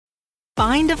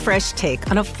Find a fresh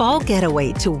take on a fall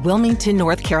getaway to Wilmington,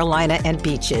 North Carolina and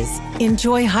beaches.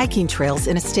 Enjoy hiking trails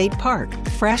in a state park,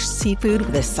 fresh seafood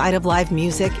with a side of live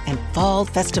music, and fall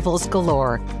festivals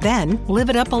galore. Then live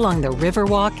it up along the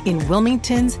Riverwalk in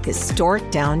Wilmington's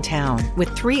historic downtown.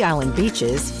 With 3 island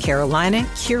beaches, Carolina,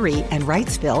 Curie, and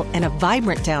Wrightsville, and a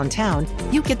vibrant downtown,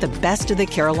 you get the best of the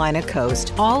Carolina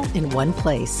coast all in one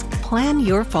place. Plan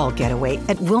your fall getaway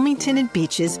at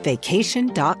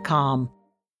WilmingtonandBeachesVacation.com.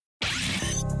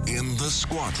 In the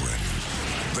squadron,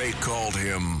 they called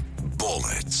him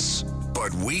Bullets,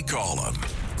 but we call him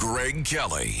Greg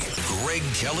Kelly. Greg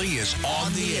Kelly is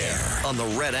on the air on the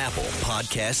Red Apple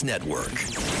Podcast Network.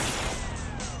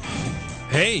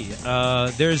 Hey,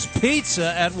 there's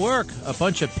pizza at work, a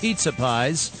bunch of pizza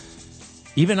pies.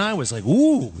 Even I was like,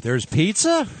 ooh, there's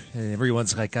pizza? And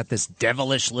everyone's like, got this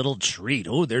devilish little treat.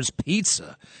 Oh, there's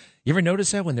pizza. You ever notice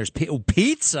that when there's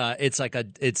pizza, it's like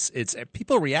it's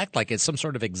people react like it's some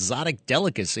sort of exotic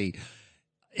delicacy.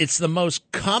 It's the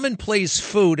most commonplace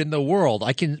food in the world.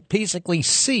 I can basically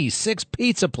see 6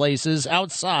 pizza places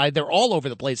outside. They're all over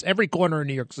the place, every corner in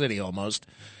New York City almost.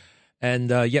 And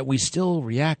yet we still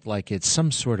react like it's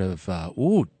some sort of,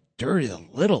 dirty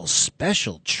little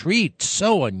special treat.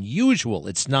 So unusual.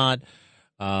 It's not,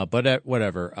 but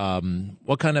whatever.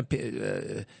 What kind of...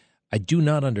 I do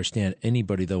not understand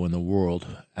anybody, though, in the world,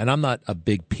 and I'm not a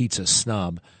big pizza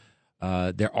snob.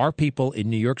 There are people in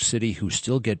New York City who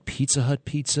still get Pizza Hut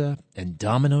pizza and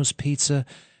Domino's pizza.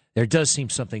 There does seem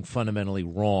something fundamentally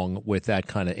wrong with that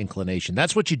kind of inclination.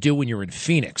 That's what you do when you're in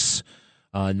Phoenix,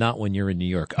 not when you're in New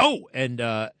York. Oh, and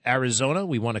Arizona,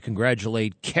 we want to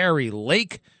congratulate Kari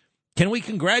Lake. Can we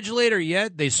congratulate her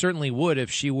yet? They certainly would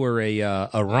if she were a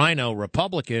Rhino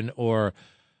Republican or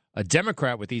a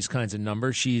Democrat with these kinds of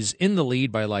numbers. She's in the lead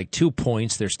by like 2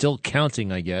 points. They're still counting,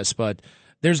 I guess, but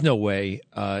there's no way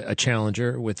a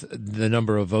challenger with the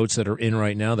number of votes that are in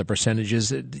right now, the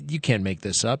percentages. You can't make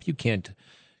this up. You can't.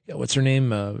 What's her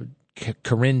name?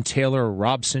 Corinne Taylor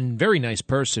Robson. Very nice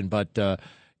person, but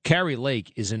Kari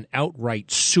Lake is an outright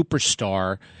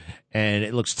superstar, and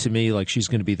it looks to me like she's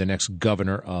going to be the next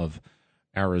governor of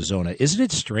Arizona. Isn't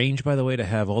it strange, by the way, to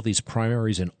have all these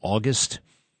primaries in August?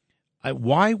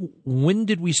 When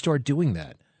did we start doing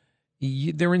that?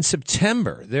 They're in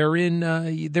September. They're in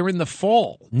the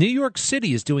fall. New York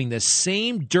City is doing the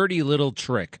same dirty little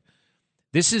trick.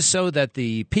 This is so that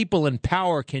the people in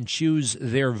power can choose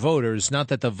their voters, not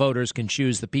that the voters can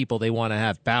choose the people they want to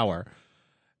have power.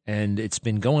 And it's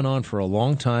been going on for a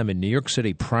long time in New York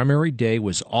City. Primary day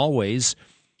was always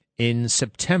in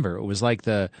September. It was like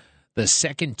the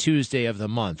second Tuesday of the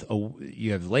month. Oh,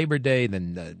 you have Labor Day,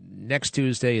 then the next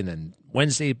Tuesday, and then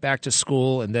Wednesday back to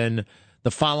school, and then the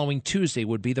following Tuesday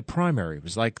would be the primary. It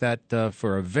was like that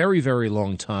for a very, very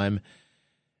long time.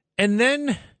 And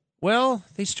then, well,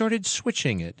 they started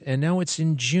switching it, and now it's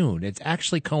in June. It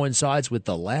actually coincides with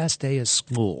the last day of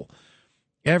school.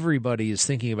 Everybody is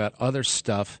thinking about other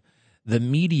stuff. The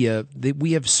media,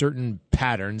 we have certain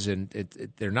patterns, and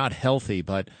they're not healthy,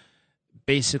 but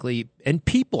basically, and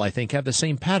people, I think, have the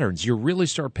same patterns. You really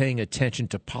start paying attention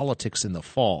to politics in the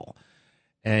fall.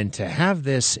 And to have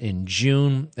this in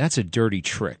June, that's a dirty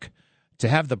trick. To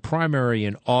have the primary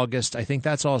in August, I think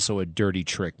that's also a dirty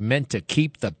trick, meant to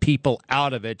keep the people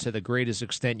out of it to the greatest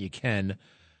extent you can.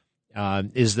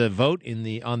 Is the vote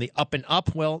on the up and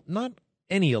up? Well, no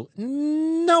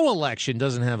election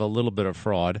doesn't have a little bit of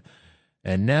fraud.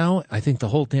 And now I think the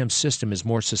whole damn system is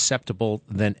more susceptible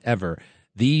than ever.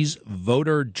 These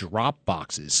voter drop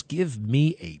boxes, give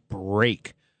me a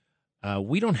break.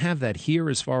 We don't have that here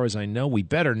as far as I know. We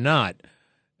better not.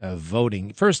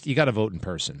 Voting. First, you got to vote in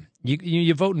person.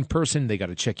 You vote in person, they got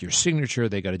to check your signature,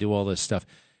 they got to do all this stuff.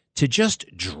 To just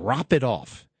drop it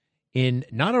off in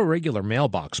not a regular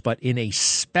mailbox, but in a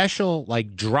special,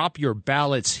 like, drop your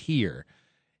ballots here,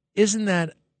 isn't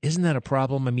that a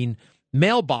problem? I mean,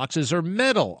 mailboxes are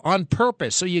metal on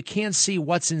purpose so you can't see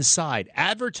what's inside.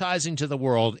 Advertising to the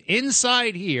world,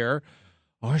 inside here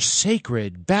are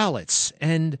sacred ballots.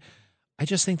 And I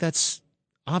just think that's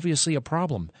obviously a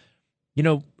problem. You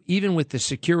know, even with the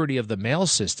security of the mail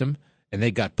system, and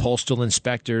they've got postal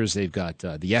inspectors, they've got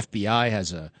the FBI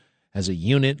has a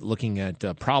unit looking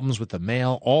at problems with the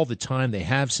mail all the time. They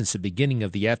have since the beginning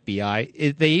of the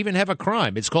FBI. They even have a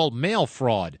crime. It's called mail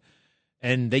fraud,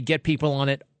 and they get people on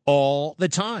it all the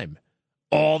time.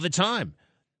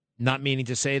 Not meaning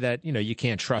to say that, you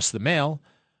can't trust the mail,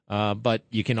 but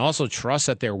you can also trust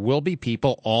that there will be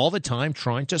people all the time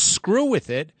trying to screw with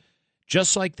it,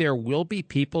 just like there will be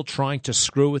people trying to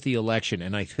screw with the election.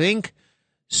 And I think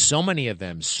So many of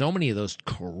them, so many of those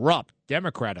corrupt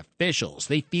Democrat officials,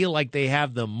 they feel like they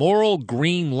have the moral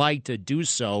green light to do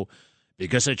so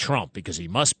because of Trump, because he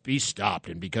must be stopped,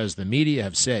 and because the media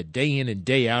have said day in and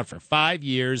day out for 5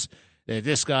 years that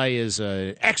this guy is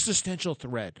an existential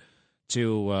threat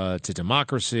to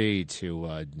democracy,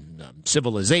 to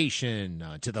civilization,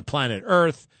 to the planet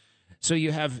Earth. So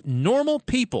you have normal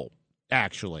people,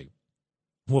 actually,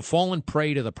 who have fallen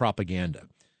prey to the propaganda.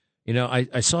 You know,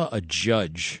 I saw a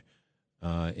judge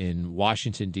in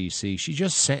Washington, D.C. She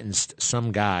just sentenced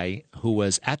some guy who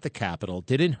was at the Capitol,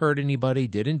 didn't hurt anybody,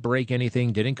 didn't break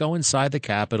anything, didn't go inside the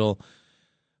Capitol,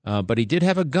 but he did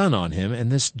have a gun on him.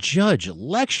 And this judge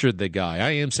lectured the guy.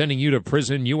 I am sending you to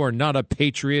prison. You are not a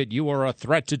patriot. You are a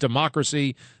threat to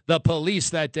democracy. The police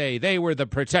that day, they were the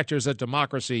protectors of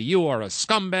democracy. You are a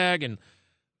scumbag. And,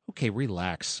 okay,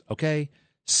 relax, okay?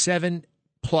 7+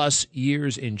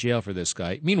 years in jail for this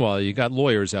guy. Meanwhile, you got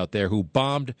lawyers out there who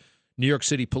bombed New York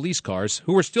City police cars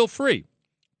who are still free,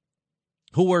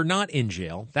 who are not in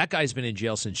jail. That guy's been in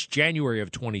jail since January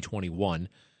of 2021.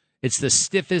 It's the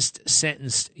stiffest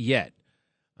sentence yet.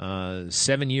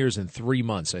 7 years and 3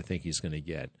 months, I think he's going to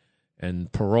get.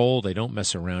 And parole, they don't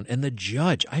mess around. And the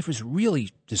judge, I was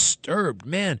really disturbed.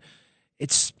 Man,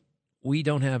 we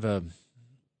don't have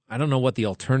I don't know what the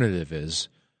alternative is,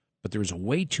 but there's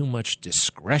way too much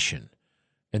discretion.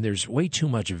 And there's way too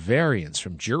much variance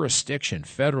from jurisdiction,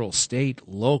 federal, state,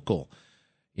 local.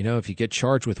 You know, if you get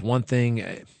charged with one thing,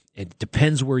 it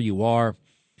depends where you are.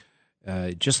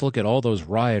 Just look at all those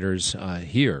rioters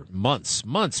here. Months.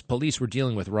 Police were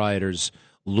dealing with rioters,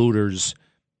 looters.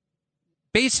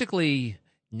 Basically,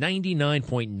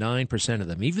 99.9% of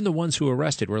them, even the ones who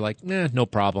arrested, were like, no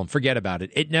problem. Forget about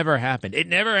it. It never happened. It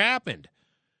never happened.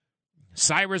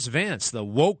 Cyrus Vance, the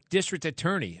woke district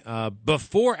attorney,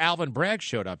 before Alvin Bragg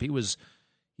showed up, he was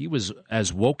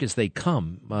as woke as they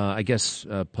come. I guess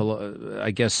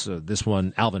this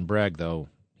one, Alvin Bragg, though,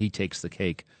 he takes the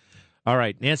cake. All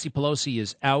right, Nancy Pelosi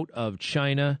is out of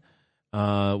China.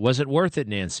 Was it worth it,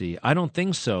 Nancy? I don't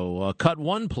think so. Cut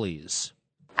one, please.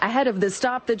 Ahead of the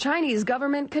stop, the Chinese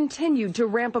government continued to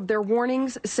ramp up their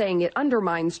warnings, saying it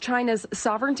undermines China's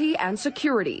sovereignty and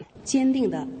security.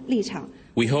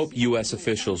 We hope U.S.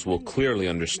 officials will clearly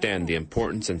understand the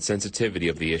importance and sensitivity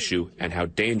of the issue and how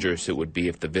dangerous it would be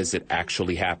if the visit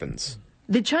actually happens.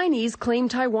 The Chinese claim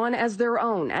Taiwan as their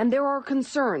own, and there are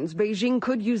concerns Beijing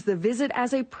could use the visit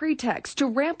as a pretext to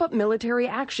ramp up military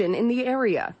action in the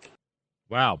area.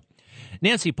 Wow.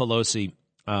 Nancy Pelosi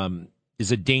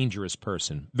is a dangerous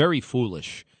person, very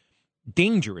foolish.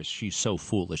 Dangerous, she's so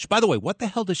foolish. By the way, what the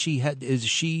hell does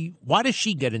why does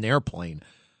she get an airplane?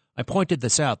 I pointed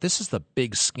this out. This is the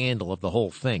big scandal of the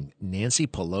whole thing. Nancy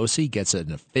Pelosi gets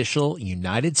an official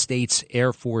United States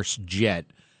Air Force jet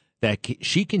that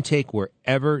she can take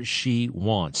wherever she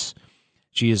wants.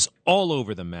 She is all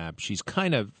over the map. She's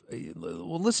kind of,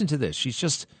 well, listen to this.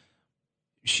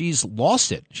 She's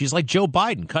lost it. She's like Joe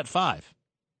Biden, cut 5.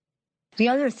 The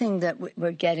other thing that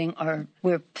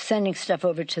we're sending stuff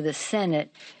over to the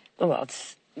Senate. Well,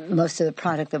 most of the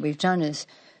product that we've done is,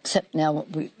 except now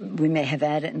we may have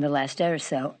added in the last day or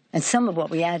so, and some of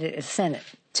what we added is Senate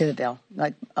to the bill,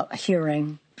 like a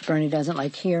hearing. Bernie doesn't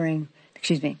like hearing.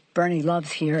 Excuse me, Bernie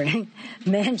loves hearing.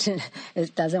 Manchin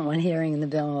doesn't want hearing in the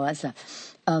bill and all that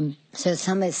stuff. So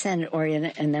some is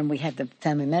Senate-oriented, and then we have the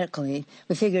family medical leave.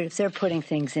 We figured if they're putting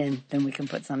things in, then we can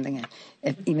put something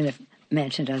in, even if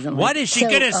Manchin doesn't. What is she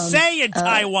going to say in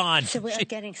Taiwan? So we're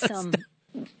getting some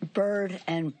bird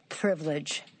and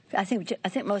privilege. I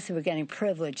think mostly we're getting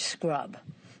privilege scrub,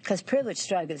 because privilege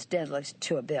scrub is deadly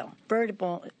to a bill.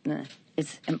 Birdable,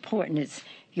 it's important.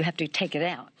 You have to take it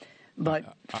out.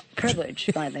 But privilege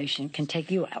violation can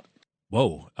take you out.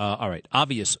 Whoa. All right.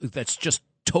 Obvious. That's just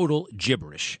total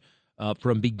gibberish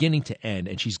from beginning to end.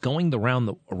 And she's going around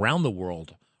the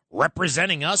world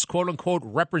representing us, quote unquote,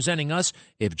 representing us.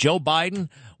 If Joe Biden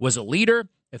was a leader,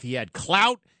 if he had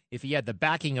clout, if he had the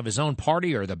backing of his own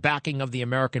party or the backing of the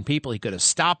American people, he could have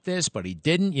stopped this, but he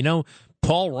didn't. You know,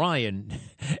 Paul Ryan,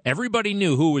 everybody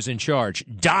knew who was in charge.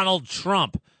 Donald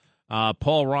Trump.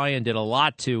 Paul Ryan did a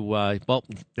lot to,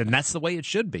 and that's the way it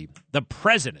should be. The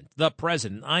president,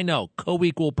 I know,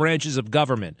 co-equal branches of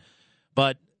government.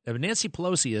 But Nancy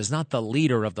Pelosi is not the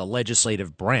leader of the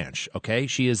legislative branch, okay?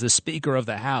 She is the Speaker of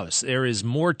the House. There is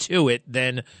more to it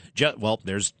than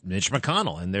there's Mitch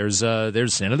McConnell, and there's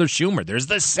Senator Schumer. There's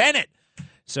the Senate.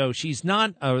 So she's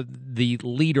not the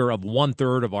leader of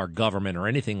 1/3 of our government or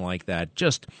anything like that.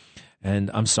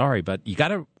 And I'm sorry, but you got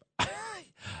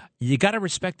to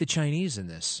respect the Chinese in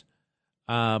this.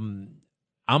 I'm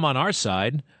on our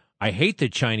side. I hate the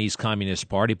Chinese Communist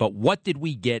Party, but what did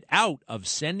we get out of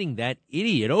sending that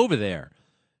idiot over there?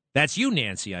 That's you,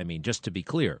 Nancy, I mean, just to be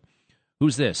clear.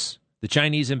 Who's this? The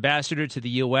Chinese ambassador to the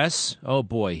U.S.? Oh,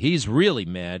 boy, he's really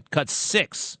mad. Cut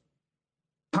 6.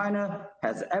 China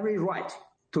has every right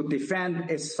to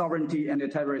defend its sovereignty and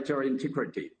territorial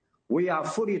integrity. We are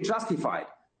fully justified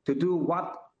to do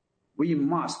what we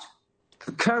must.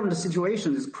 The current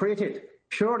situation is created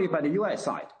purely by the U.S.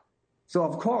 side. So,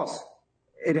 of course,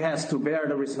 it has to bear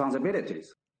the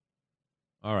responsibilities.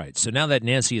 All right, so now that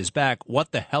Nancy is back,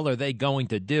 what the hell are they going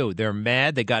to do? They're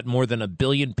mad. They got more than 1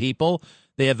 billion people.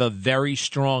 They have a very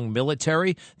strong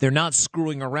military. They're not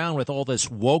screwing around with all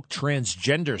this woke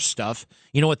transgender stuff.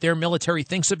 You know what their military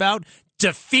thinks about?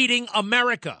 Defeating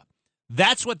America.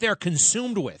 That's what they're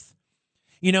consumed with.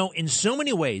 You know, in so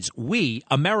many ways, we,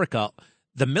 America,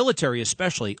 the military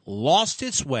especially, lost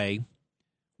its way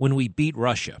when we beat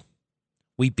Russia.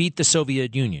 We beat the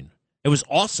Soviet Union. It was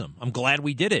awesome. I'm glad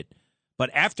we did it.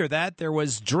 But after that, there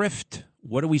was drift.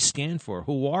 What do we stand for?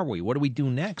 Who are we? What do we do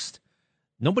next?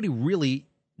 Nobody really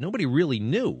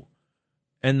knew.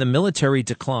 And the military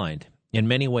declined in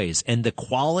many ways. And the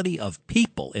quality of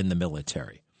people in the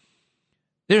military.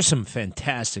 There's some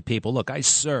fantastic people. Look, I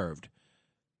served.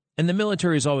 And the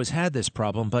military has always had this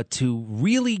problem. But to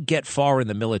really get far in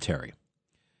the military,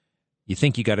 you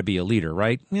think you got to be a leader,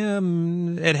 right? Yeah,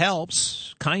 it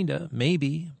helps. Kind of,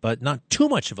 maybe. But not too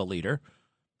much of a leader.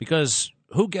 Because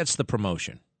who gets the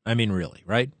promotion? I mean, really,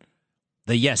 right?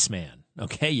 The yes man,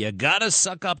 okay? You got to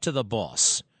suck up to the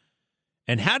boss.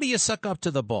 And how do you suck up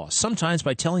to the boss? Sometimes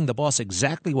by telling the boss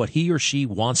exactly what he or she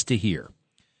wants to hear.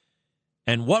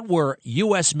 And what were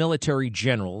U.S. military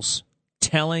generals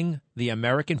telling the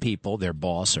American people, their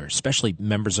boss, or especially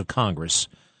members of Congress,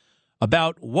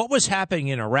 about what was happening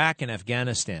in Iraq and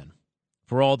Afghanistan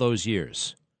for all those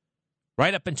years?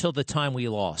 Right up until the time we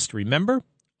lost. Remember?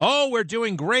 Oh, we're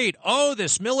doing great. Oh,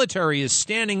 this military is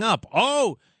standing up.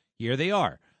 Oh, here they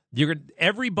are.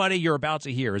 Everybody you're about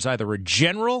to hear is either a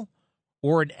general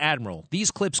or an admiral. These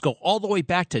clips go all the way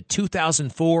back to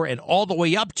 2004 and all the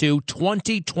way up to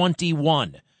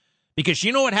 2021. Because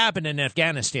you know what happened in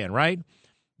Afghanistan, right?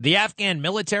 The Afghan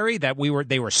military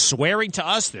they were swearing to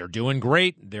us, they're doing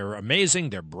great, they're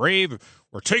amazing, they're brave.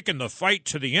 We're taking the fight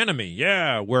to the enemy.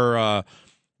 Yeah, we're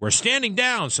standing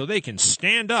down so they can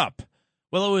stand up.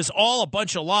 Well, it was all a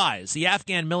bunch of lies. The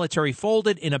Afghan military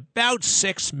folded in about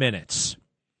 6 minutes.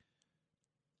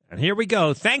 And here we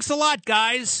go. Thanks a lot,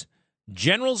 guys.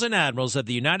 Generals and admirals of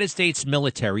the United States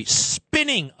military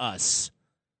spinning us,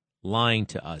 lying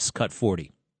to us. Cut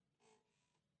 40.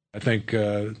 I think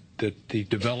that the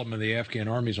development of the Afghan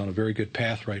army is on a very good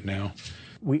path right now.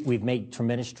 We've made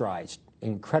tremendous strides,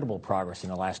 incredible progress in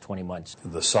the last 20 months.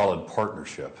 The solid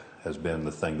partnership has been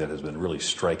the thing that has been really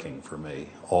striking for me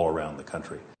all around the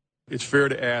country. It's fair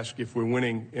to ask if we're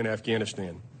winning in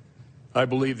Afghanistan. I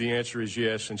believe the answer is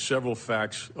yes, and several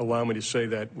facts allow me to say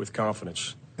that with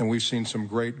confidence. And we've seen some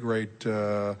great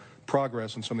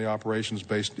progress in some of the operations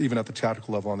based even at the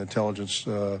tactical level on the intelligence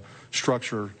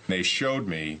structure. They showed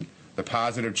me the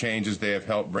positive changes they have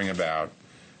helped bring about,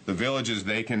 the villages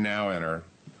they can now enter,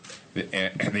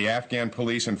 the Afghan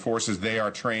police and forces they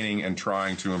are training and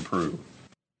trying to improve.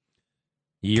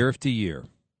 Year after year,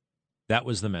 that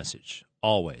was the message,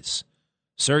 always.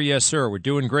 Sir, yes, sir, we're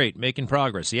doing great, making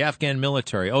progress. The Afghan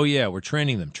military, oh, yeah, we're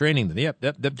training them. Yep.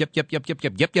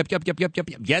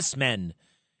 Yes, men.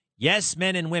 Yes,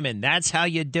 men and women, that's how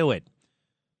you do it.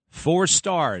 4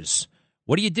 stars.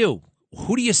 What do?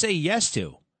 Who do you say yes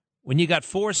to when you got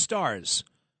 4 stars?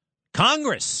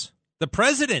 Congress, the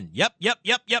president. Yep. Yes.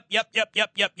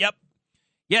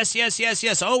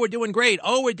 Oh, we're doing great.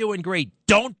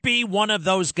 Don't be one of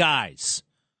those guys.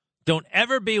 Don't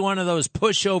ever be one of those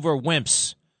pushover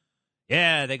wimps.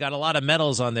 Yeah, they got a lot of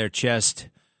medals on their chest.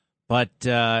 But,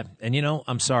 and you know,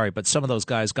 I'm sorry, but some of those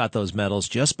guys got those medals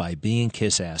just by being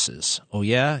kiss asses. Oh,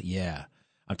 yeah? Yeah.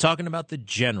 I'm talking about the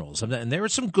generals. And there are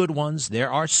some good ones.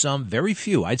 There are some, very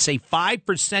few. I'd say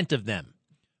 5% of them.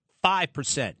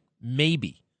 5%.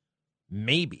 Maybe.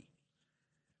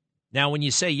 Now, when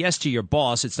you say yes to your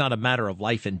boss, it's not a matter of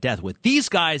life and death. With these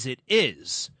guys, it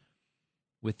is.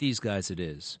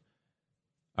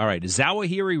 All right, is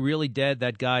Zawahiri really dead,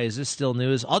 that guy? Is this still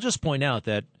news? I'll just point out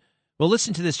that, well,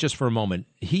 listen to this just for a moment.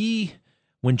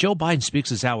 When Joe Biden speaks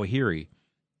to Zawahiri,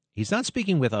 he's not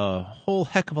speaking with a whole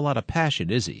heck of a lot of passion,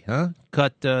 is he? Huh?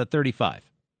 Cut 35.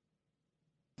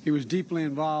 He was deeply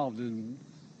involved in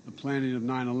the planning of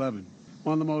 9/11.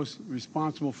 One of the most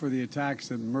responsible for the attacks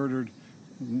that murdered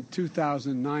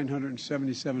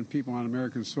 2,977 people on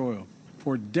American soil.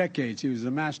 For decades, he was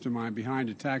the mastermind behind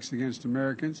attacks against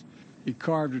Americans, He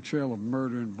carved a trail of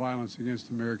murder and violence against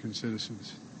American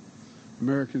citizens,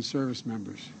 American service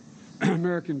members,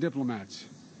 American diplomats,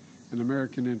 and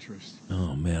American interests.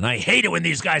 Oh, man, I hate it when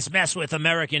these guys mess with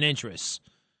American interests.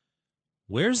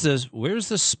 Where's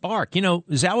the spark? You know,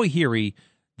 Zawahiri,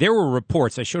 there were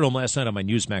reports, I showed him last night on my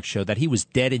Newsmax show, that he was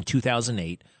dead in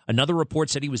 2008. Another report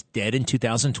said he was dead in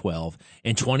 2012.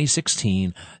 In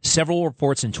 2016, several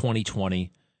reports in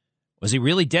 2020. Was he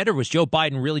really dead, or was Joe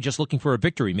Biden really just looking for a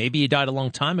victory? Maybe he died a long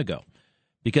time ago.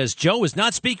 Because Joe was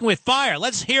not speaking with fire.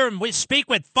 Let's hear him speak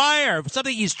with fire,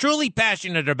 something he's truly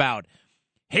passionate about.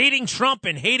 Hating Trump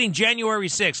and hating January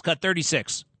 6th, cut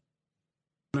 36.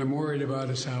 What I'm worried about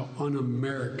is how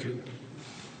un-American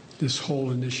this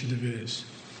whole initiative is.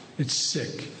 It's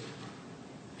sick.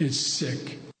 It's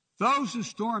sick. Those who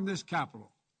stormed this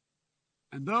Capitol,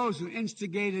 and those who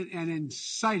instigated and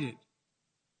incited,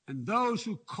 and those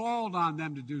who called on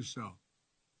them to do so,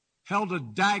 held a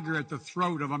dagger at the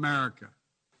throat of America.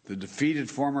 The defeated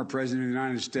former President of the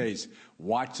United States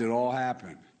watched it all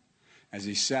happen as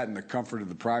he sat in the comfort of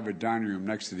the private dining room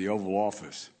next to the Oval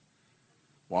Office.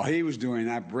 While he was doing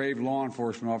that, brave law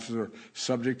enforcement officer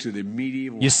subject to the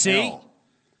medieval hell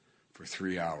for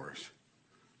 3 hours,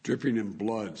 dripping in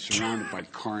blood, surrounded by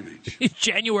carnage.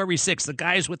 January 6th, the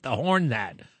guys with the horns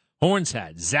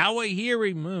hat.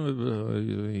 Zawahiri,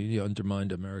 he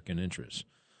undermined American interests.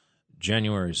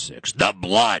 January 6th, the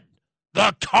blood,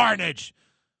 the carnage.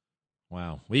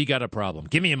 Wow, we got a problem.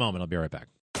 Give me a moment. I'll be right back.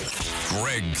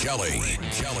 Greg Kelly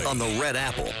on the Red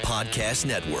Apple Podcast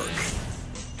Network.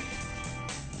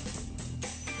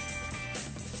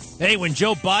 Hey, when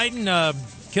Joe Biden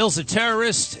kills a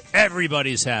terrorist,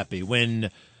 everybody's happy. When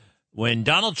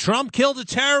Donald Trump killed a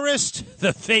terrorist,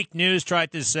 the fake news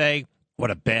tried to say,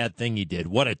 what a bad thing he did.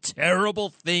 What a terrible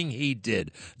thing he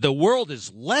did. The world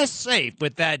is less safe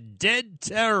with that dead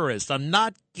terrorist. I'm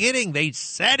not kidding. They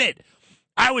said it.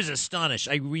 I was astonished.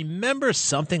 I remember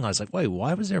something. I was like, wait,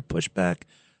 why was there pushback?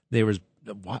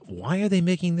 Why are they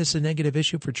making this a negative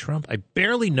issue for Trump? I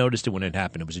barely noticed it when it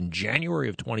happened. It was in January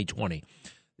of 2020.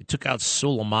 They took out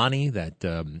Soleimani,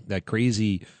 that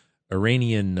crazy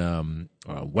Iranian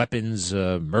weapons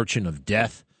merchant of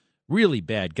death. Really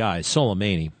bad guy,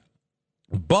 Soleimani.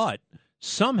 But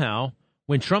somehow,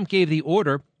 when Trump gave the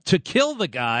order to kill the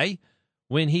guy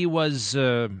when he was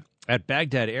at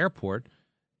Baghdad airport,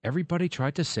 everybody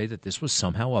tried to say that this was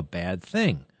somehow a bad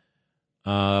thing.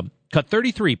 Cut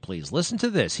 33, please. Listen to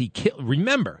this.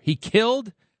 Remember, he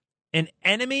killed an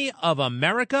enemy of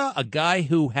America, a guy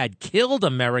who had killed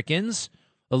Americans,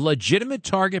 a legitimate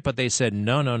target, but they said,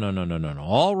 no,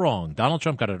 all wrong. Donald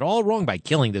Trump got it all wrong by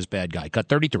killing this bad guy. Cut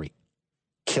 33.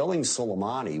 Killing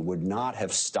Soleimani would not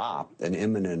have stopped an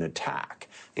imminent attack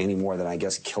any more than, I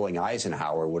guess, killing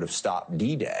Eisenhower would have stopped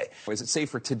D-Day. Was it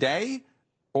safer today,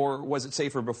 or was it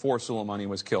safer before Soleimani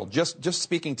was killed? Just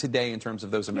speaking today in terms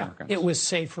of those Americans. It was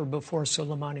safer before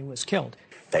Soleimani was killed.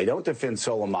 They don't defend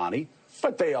Soleimani,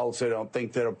 but they also don't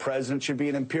think that a president should be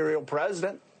an imperial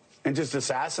president and just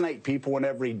assassinate people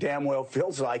whenever he damn well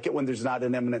feels like it when there's not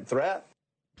an imminent threat.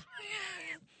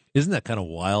 Isn't that kind of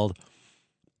wild?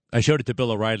 I showed it to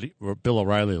Bill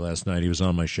O'Reilly last night. He was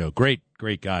on my show. Great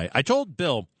guy. I told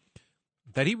Bill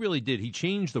that he really did. He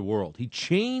changed the world. He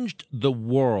changed the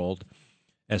world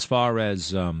as far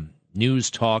as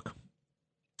news talk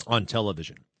on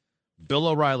television. Bill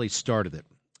O'Reilly started it,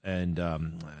 and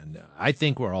I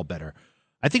think we're all better.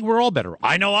 I think we're all better.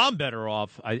 I know I'm better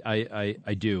off.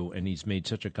 I do, and he's made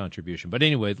such a contribution. But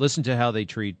anyway, listen to how they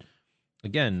treat,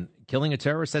 again, killing a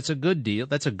terrorist. That's a good deal.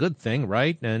 That's a good thing,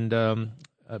 right? And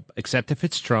except if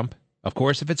it's Trump. Of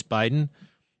course, if it's Biden.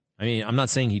 I mean, I'm not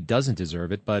saying he doesn't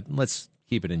deserve it, but let's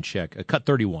keep it in check. Cut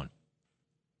 31.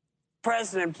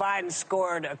 President Biden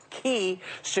scored a key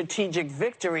strategic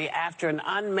victory after an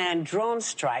unmanned drone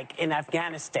strike in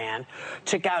Afghanistan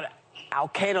took out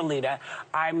al-Qaeda leader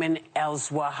Ayman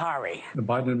al-Zawahiri. The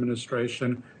Biden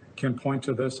administration can point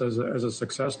to this as a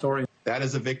success story. That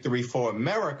is a victory for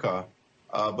America,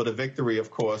 but a victory,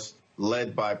 of course,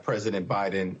 led by President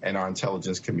Biden and our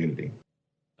intelligence community.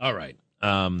 All right.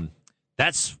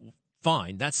 That's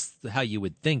fine. That's how you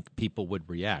would think people would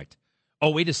react. Oh,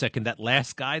 wait a second. That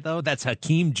last guy, though, that's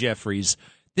Hakeem Jeffries.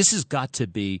 This has got to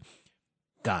be,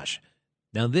 gosh,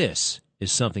 now this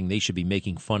is something they should be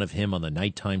making fun of him on the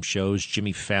nighttime shows,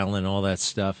 Jimmy Fallon, all that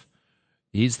stuff.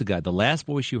 He's the guy. The last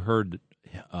voice you heard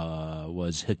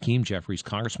was Hakeem Jeffries,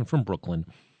 congressman from Brooklyn.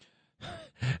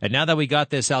 And now that we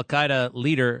got this al-Qaeda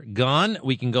leader gone,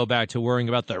 we can go back to worrying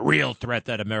about the real threat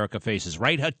that America faces.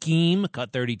 Right, Hakeem?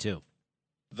 Cut 32.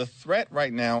 The threat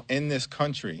right now in this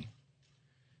country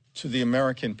to the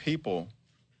American people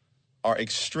are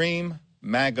extreme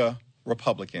MAGA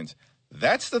Republicans.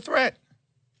 That's the threat.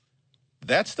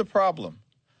 That's the problem.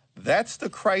 That's the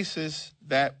crisis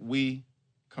that we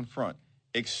confront.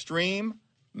 Extreme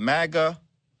MAGA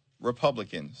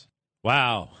Republicans.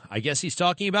 Wow. I guess he's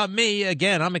talking about me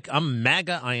again. I'm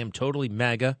MAGA. I am totally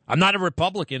MAGA. I'm not a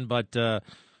Republican, but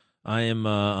I'm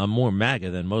more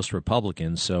MAGA than most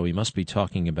Republicans, so he must be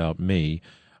talking about me.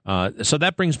 So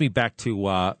that brings me back to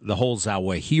the whole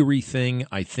Zawahiri thing.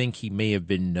 I think he may have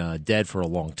been dead for a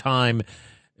long time.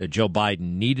 Joe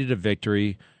Biden needed a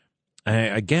victory.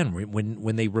 Again,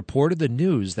 when they reported the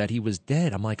news that he was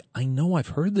dead, I'm like, I know I've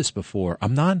heard this before.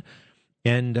 I'm not.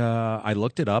 And I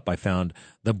looked it up. I found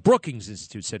the Brookings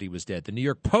Institute said he was dead. The New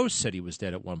York Post said he was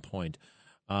dead at one point.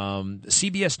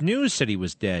 CBS News said he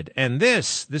was dead. And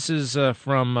this is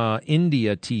from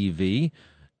India TV.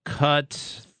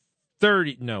 Cut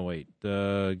 30. No, wait.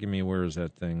 Give me, where is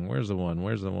that thing? Where's the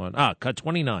one? Cut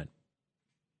 29.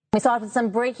 We start with some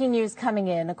breaking news coming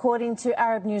in. According to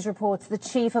Arab news reports, the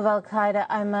chief of al-Qaeda,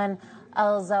 Ayman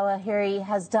al-Zawahiri,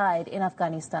 has died in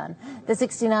Afghanistan. The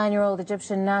 69-year-old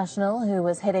Egyptian national who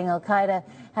was heading al-Qaeda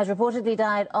has reportedly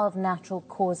died of natural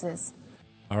causes.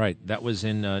 All right, that was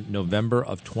in November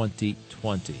of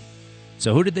 2020.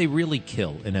 So who did they really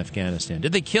kill in Afghanistan?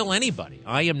 Did they kill anybody?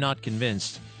 I am not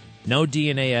convinced. No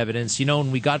DNA evidence. You know,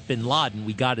 when we got bin Laden,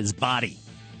 we got his body.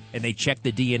 And they checked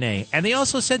the DNA. And they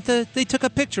also they took a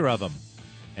picture of him.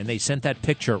 And they sent that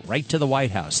picture right to the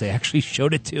White House. They actually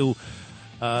showed it to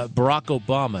Barack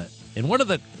Obama.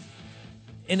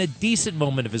 In a decent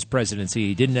moment of his presidency,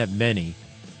 he didn't have many,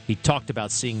 he talked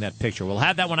about seeing that picture. We'll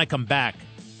have that when I come back.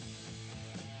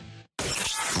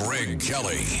 Greg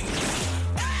Kelly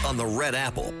on the Red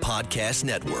Apple Podcast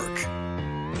Network.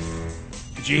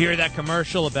 Did you hear that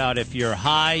commercial about if you're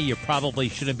high, you probably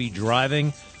shouldn't be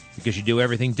driving? Because you do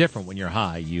everything different when you're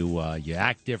high. You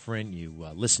act different. You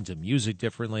listen to music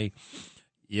differently.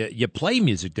 You play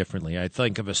music differently. I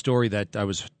think of a story that I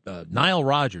was Nile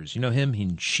Rodgers. You know him?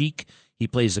 He's Chic. He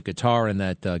plays the guitar in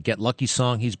that Get Lucky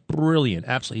song. He's brilliant.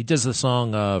 Absolutely. He does the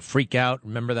song Freak Out.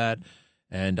 Remember that?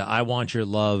 And I Want Your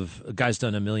Love. The guy's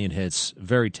done a million hits.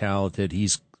 Very talented.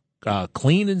 He's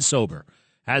clean and sober.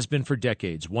 Has been for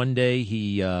decades. One day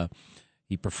he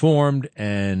performed,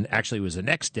 and actually it was the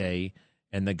next day.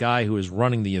 And the guy who was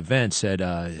running the event said,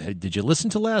 did you listen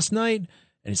to last night?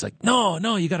 And he's like,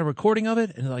 no, you got a recording of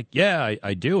it? And they're like, yeah,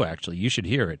 I do, actually. You should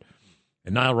hear it.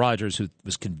 And Nile Rodgers, who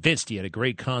was convinced he had a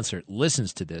great concert,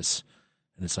 listens to this.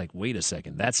 And it's like, wait a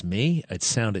second, that's me? It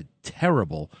sounded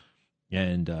terrible.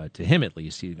 And to him, at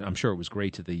least, I'm sure it was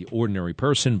great to the ordinary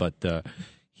person, but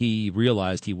he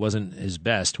realized he wasn't his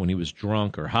best when he was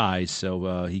drunk or high,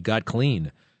 so he got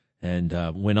clean. And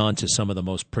went on to some of the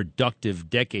most productive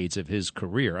decades of his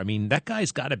career. I mean, that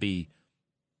guy's got to be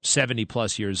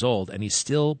 70-plus years old, and he's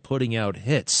still putting out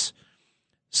hits.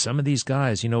 Some of these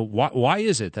guys, why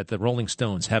is it that the Rolling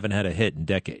Stones haven't had a hit in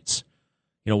decades?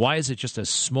 Why is it just a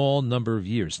small number of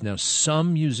years? Now,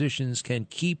 some musicians can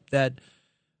keep that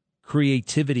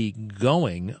creativity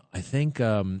going. I think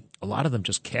a lot of them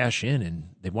just cash in and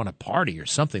they want to party or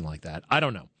something like that. I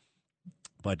don't know.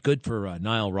 But good for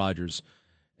Nile Rodgers.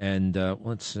 And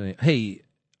let's see. Hey,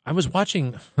 I was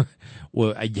watching,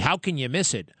 well, how can you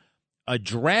miss it? A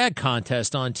drag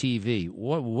contest on TV.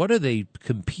 What are they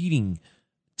competing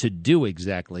to do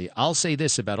exactly? I'll say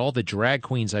this about all the drag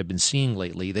queens I've been seeing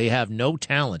lately. They have no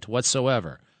talent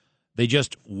whatsoever. They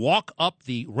just walk up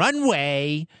the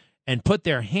runway and put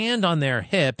their hand on their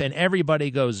hip, and everybody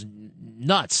goes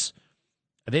nuts.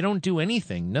 They don't do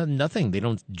anything, nothing. They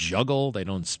don't juggle. They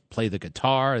don't play the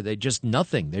guitar. They just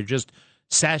nothing. They're just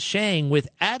sashaying with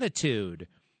attitude.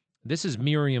 This is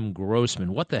Miriam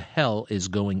Grossman. What the hell is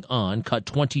going on? Cut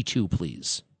 22,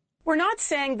 please. We're not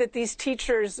saying that these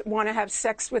teachers want to have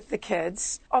sex with the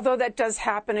kids, although that does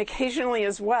happen occasionally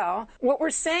as well. What we're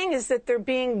saying is that they're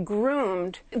being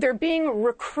groomed, they're being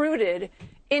recruited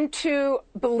into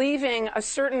believing a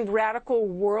certain radical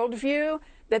worldview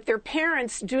that their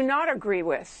parents do not agree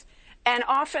with. And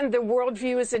often the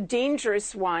worldview is a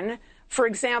dangerous one. For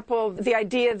example, the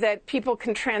idea that people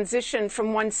can transition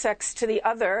from one sex to the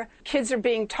other. Kids are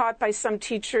being taught by some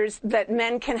teachers that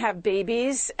men can have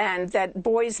babies and that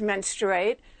boys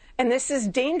menstruate. And this is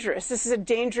dangerous. This is a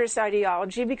dangerous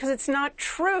ideology because it's not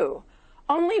true.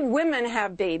 Only women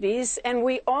have babies, and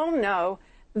we all know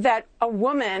that a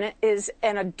woman is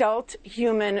an adult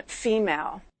human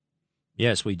female.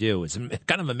 Yes, we do. It's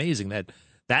kind of amazing that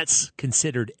that's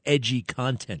considered edgy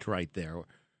content right there,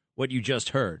 what you just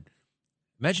heard.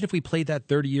 Imagine if we played that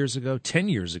 30 years ago, 10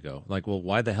 years ago. Like, well,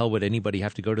 why the hell would anybody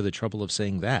have to go to the trouble of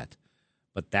saying that?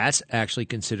 But that's actually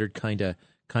considered kind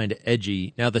kind of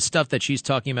edgy. Now, the stuff that she's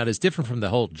talking about is different from the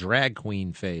whole drag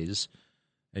queen phase.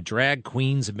 Drag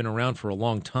queens have been around for a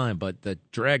long time, but the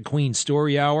drag queen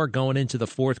story hour going into the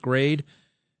 4th grade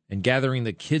and gathering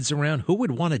the kids around, who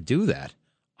would want to do that?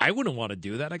 I wouldn't want to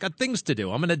do that. I got things to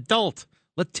do. I'm an adult.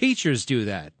 Let teachers do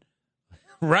that,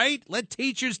 right? Let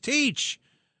teachers teach.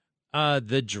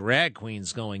 The drag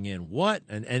queens going in. What?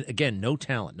 And again, no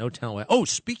talent. Oh,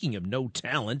 speaking of no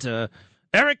talent,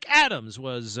 Eric Adams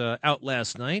was out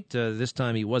last night. This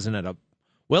time he wasn't at it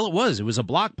was a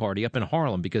block party up in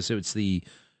Harlem because it's the,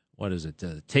 what is it,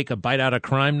 Take a Bite Out of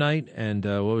Crime night, and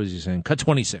what was he saying? Cut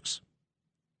 26.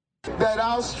 That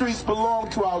our streets belong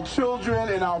to our children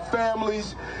and our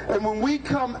families, and when we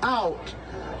come out,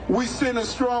 we send a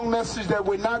strong message that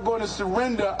we're not going to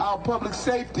surrender our public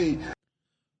safety.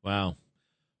 Wow,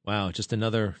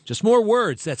 just more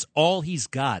words. That's all he's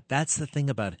got. That's the thing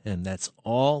about him. That's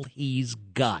all he's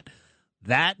got.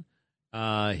 That,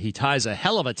 he ties a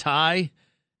hell of a tie,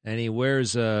 and he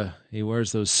wears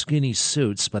those skinny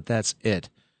suits, but that's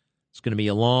it. It's going to be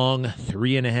a long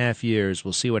 3.5 years.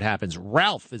 We'll see what happens.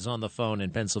 Ralph is on the phone in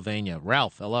Pennsylvania.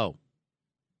 Ralph, hello.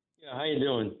 Yeah, how you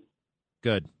doing?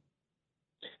 Good.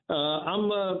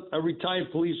 I'm a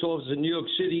retired police officer in New York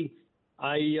City.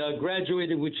 I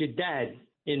graduated with your dad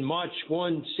in March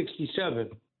 1967.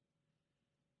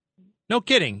 No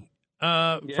kidding.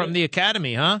 From the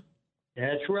academy, huh?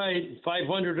 That's right.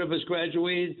 500 of us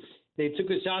graduated. They took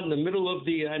us out in the middle of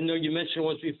the, I know you mentioned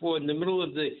once before, in the middle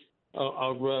of the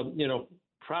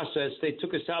process, they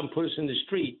took us out and put us in the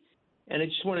street. And I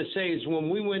just want to say is when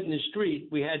we went in the street,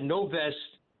 we had no vest,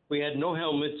 we had no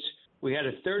helmets, we had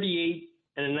a .38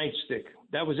 and a nightstick.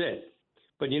 That was it.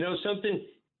 But you know something?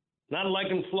 Not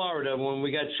like in Florida when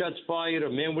we got shots fired, a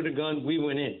man with a gun, we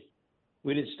went in.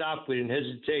 We didn't stop. We didn't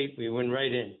hesitate. We went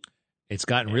right in. It's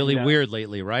gotten really weird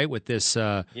lately, right? With this,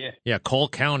 Cole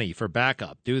County for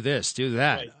backup. Do this, do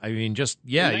that. Right. I mean, just,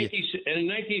 In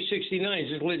 1969,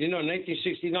 just to let you know,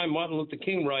 1969 Martin Luther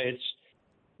King riots,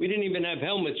 we didn't even have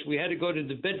helmets. We had to go to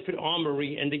the Bedford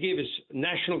Armory, and they gave us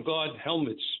National Guard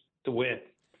helmets to wear.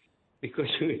 Because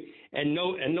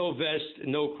no vest,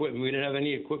 no equipment. We didn't have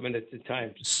any equipment at the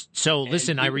time. So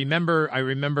listen, I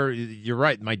remember. You're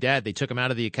right. My dad. They took him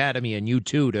out of the academy, and you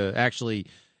too, to actually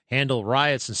handle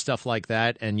riots and stuff like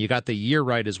that. And you got the year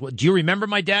right as well. Do you remember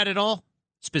my dad at all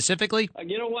specifically?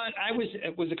 You know what?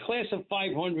 It was a class of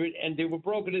 500, and they were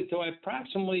broken into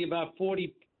approximately about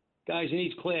 40 guys in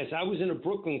each class. I was in a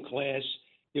Brooklyn class.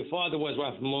 Your father was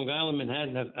from Long Island,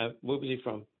 Manhattan. Where was he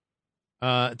from?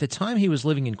 At the time, he was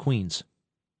living in Queens.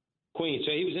 Queens.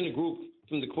 So he was in a group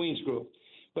from the Queens group.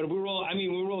 But we were all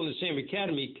in the same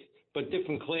academy, but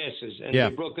different classes. And they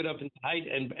broke it up into Height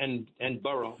and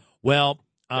Borough. Well,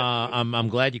 I'm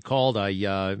glad you called.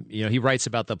 He writes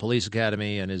about the police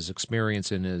academy and his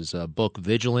experience in his book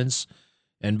Vigilance.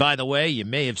 And by the way, you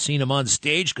may have seen him on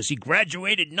stage because he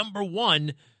graduated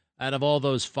 #1 out of all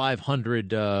those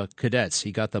 500 cadets.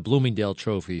 He got the Bloomingdale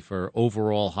Trophy for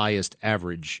overall highest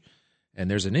average. And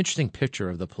there's an interesting picture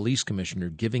of the police commissioner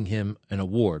giving him an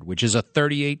award, which is a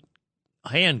 .38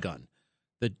 handgun.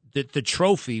 The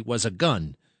trophy was a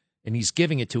gun, and he's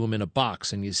giving it to him in a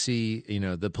box. And you see,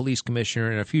 the police commissioner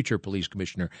and a future police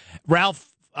commissioner.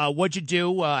 Ralph, what'd you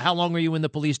do? How long were you in the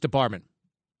police department?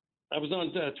 I was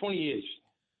on 20 years.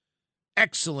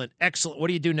 Excellent. What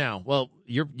do you do now? Well,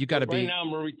 you got to be. Right now,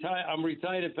 I'm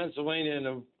retired in Pennsylvania,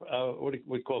 and what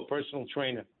we call personal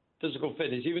trainer. Physical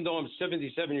fitness, even though I'm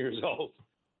 77 years old.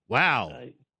 Wow.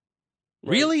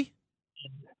 Really?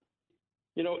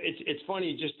 It's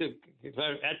funny.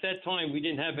 At that time, we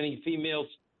didn't have any females,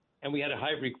 and we had a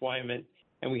height requirement,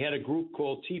 and we had a group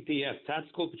called TPF,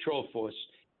 Tactical Patrol Force.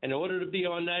 And in order to be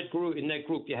in that group,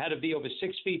 you had to be over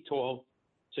 6 feet tall.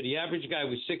 So the average guy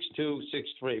was 6'2",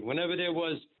 6'3". Whenever there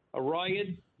was a riot,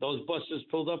 those buses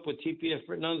pulled up with TPF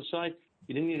written on the side.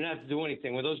 You didn't even have to do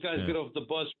anything. When those guys get off the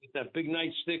bus with that big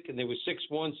nightstick and they were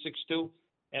 6'1", 6'2",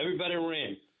 everybody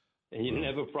ran, and you didn't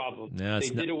have a problem. No, they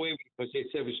did away with it because they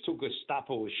said it was too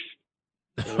Gestapo-ish.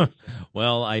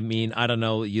 Well, I mean, I don't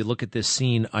know. You look at this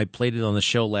scene. I played it on the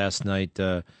show last night.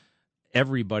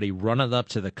 Everybody running up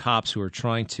to the cops who were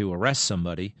trying to arrest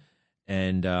somebody,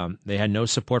 and they had no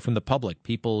support from the public.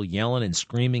 People yelling and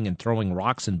screaming and throwing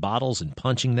rocks and bottles and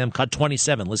punching them. Cut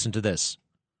 27. Listen to this.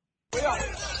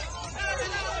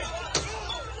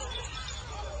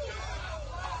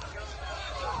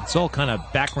 It's all kind of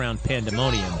background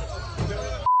pandemonium.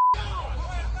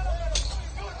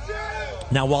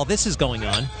 Now, while this is going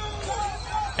on,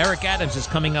 Eric Adams is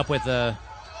coming up with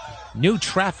new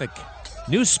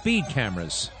speed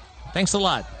cameras. Thanks a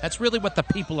lot. That's really what the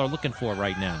people are looking for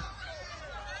right now.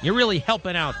 You're really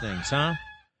helping out things, huh?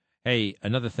 Hey,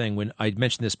 another thing, when I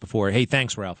mentioned this before. Hey,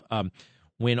 thanks, Ralph.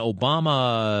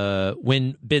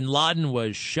 When Bin Laden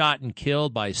was shot and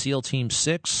killed by SEAL Team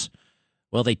 6,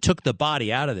 well, they took the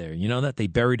body out of there. You know that? They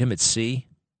buried him at sea.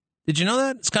 Did you know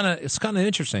that? It's kind of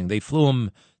interesting. They flew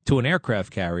him to an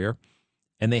aircraft carrier,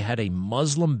 and they had a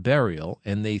Muslim burial,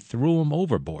 and they threw him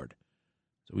overboard.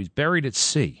 So he's buried at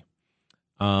sea.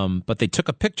 But they took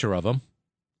a picture of him,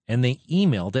 and they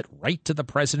emailed it right to the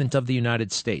President of the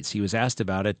United States. He was asked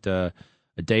about it a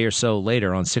day or so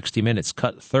later on 60 Minutes,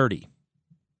 cut 30.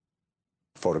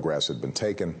 Photographs had been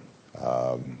taken.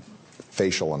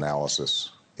 Facial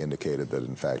analysis indicated that,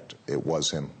 in fact, it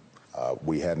was him.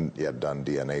 We hadn't yet done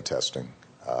DNA testing,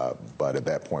 but at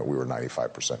that point we were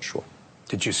 95% sure.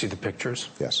 Did you see the pictures?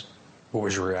 Yes. What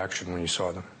was your reaction when you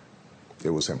saw them? It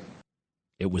was him.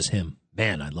 It was him.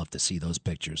 Man, I'd love to see those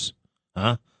pictures.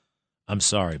 Huh? I'm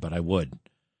sorry, but I would.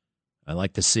 I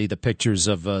like to see the pictures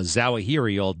of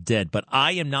Zawahiri all dead, but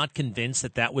I am not convinced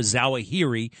that that was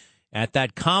Zawahiri at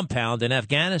that compound in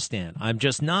Afghanistan. I'm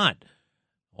just not.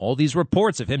 All these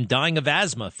reports of him dying of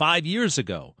asthma 5 years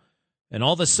ago. And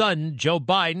all of a sudden, Joe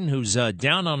Biden, who's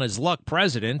down on his luck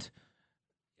president,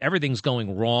 everything's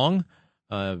going wrong.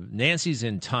 Nancy's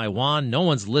in Taiwan. No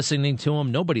one's listening to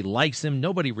him. Nobody likes him.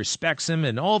 Nobody respects him.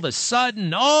 And all of a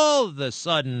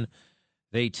sudden,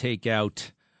 they take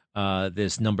out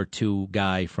this number 2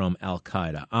 guy from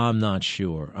Al-Qaeda. I'm not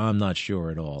sure. I'm not sure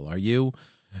at all. Are you?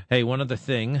 Hey, one other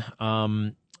thing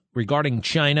regarding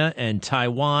China and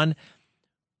Taiwan.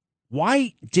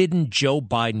 Why didn't Joe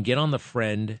Biden get on the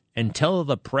friend and tell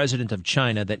the president of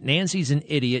China that Nancy's an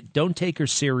idiot, don't take her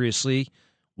seriously,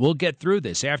 we'll get through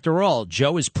this? After all,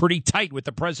 Joe is pretty tight with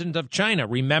the president of China,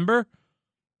 remember?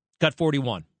 Cut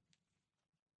 41.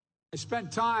 I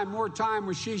spent more time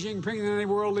with Xi Jinping than any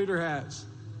world leader has.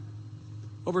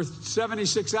 Over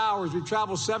 76 hours, we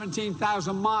traveled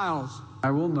 17,000 miles.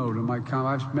 I will note in my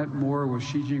comment, I've met more with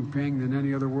Xi Jinping than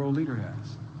any other world leader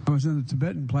has. I was in the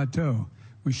Tibetan Plateau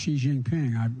with Xi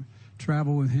Jinping. I've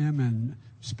traveled with him and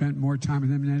spent more time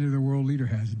with him than any other world leader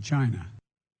has in China.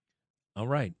 All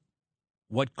right.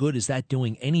 What good is that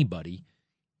doing anybody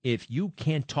if you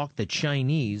can't talk the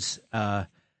Chinese,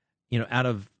 out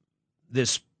of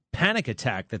this panic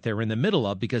attack that they're in the middle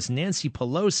of because Nancy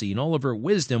Pelosi, in all of her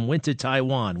wisdom, went to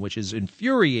Taiwan, which has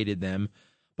infuriated them.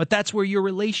 But that's where your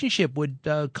relationship would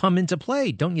come into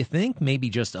play, don't you think? Maybe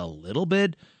just a little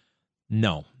bit.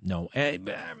 No.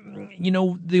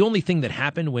 The only thing that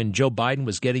happened when Joe Biden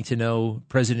was getting to know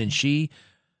President Xi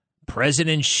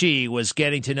was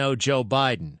getting to know Joe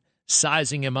Biden,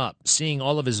 sizing him up, seeing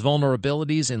all of his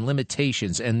vulnerabilities and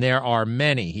limitations. And there are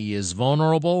many. He is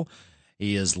vulnerable.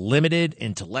 He is limited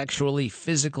intellectually,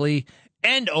 physically.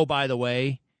 And, oh, by the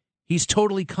way, he's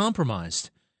totally compromised.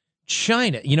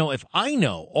 China, if I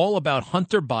know all about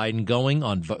Hunter Biden going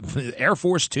on Air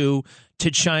Force Two to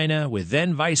China with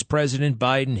then Vice President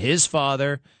Biden, his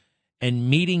father, and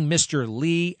meeting Mr.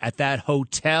 Lee at that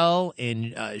hotel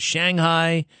in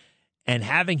Shanghai and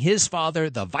having his father,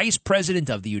 the Vice President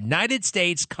of the United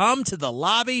States, come to the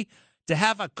lobby to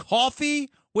have a coffee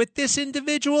with this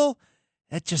individual,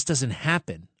 that just doesn't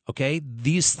happen, okay?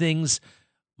 These things,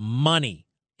 money.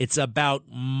 It's about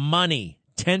money.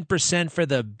 10% for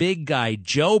the big guy.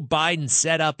 Joe Biden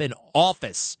set up an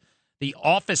office, the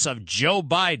office of Joe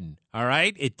Biden, all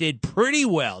right? It did pretty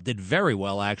well, did very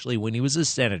well, actually, when he was a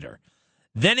senator.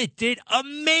 Then it did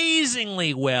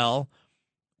amazingly well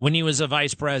when he was a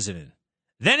vice president.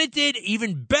 Then it did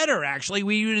even better, actually,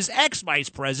 when he was ex-vice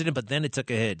president, but then it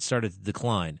took a hit, started to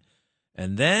decline.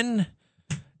 And then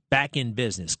back in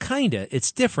business. Kinda.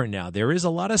 It's different now. There is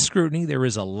a lot of scrutiny. There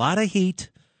is a lot of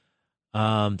heat.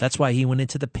 That's why he went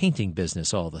into the painting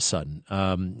business all of a sudden.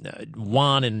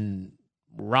 Juan in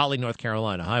Raleigh, North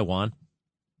Carolina. Hi, Juan.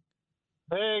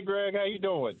 Hey, Greg. How you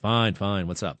doing? Fine.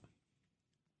 What's up?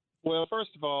 Well, first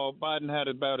of all, Biden had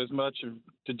about as much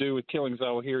to do with killing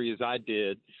Zawahiri as I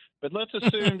did. But let's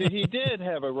assume that he did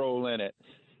have a role in it.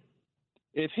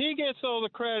 If he gets all the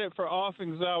credit for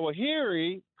offing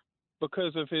Zawahiri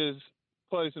because of his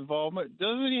close involvement,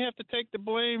 doesn't he have to take the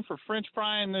blame for French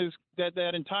frying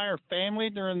that entire family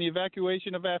during the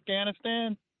evacuation of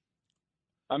Afghanistan?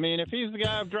 I mean, if he's the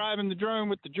guy driving the drone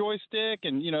with the joystick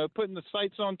and, putting the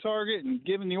sights on target and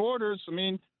giving the orders, I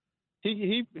mean,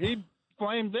 he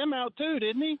flamed them out too,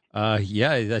 didn't he?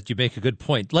 Yeah, that you make a good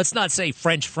point. Let's not say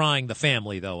French frying the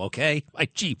family, though, okay?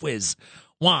 Like, gee whiz,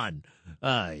 Juan.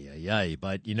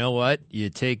 But you know what? You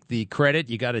take the credit,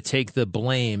 you got to take the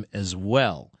blame as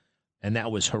well. And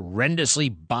that was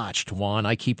horrendously botched, Juan.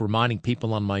 I keep reminding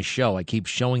people on my show. I keep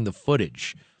showing the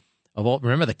footage of all.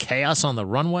 Remember the chaos on the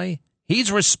runway?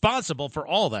 He's responsible for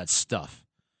all that stuff.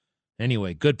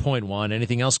 Anyway, good point, Juan.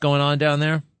 Anything else going on down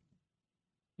there?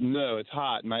 No, it's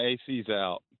hot. My AC's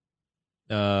out.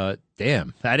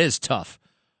 Damn, that is tough.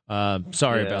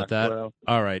 Sorry about that. Well,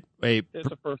 all right. Hey,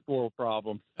 it's a first world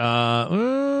problem.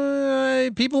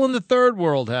 People in the third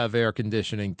world have air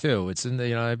conditioning too. It's in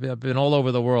the, I've been all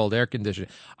over the world, air conditioning.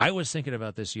 I was thinking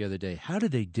about this the other day. How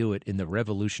did they do it in the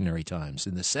revolutionary times,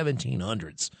 in the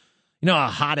 1700s? You know how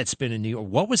hot it's been in New York.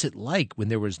 What was it like when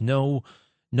there was no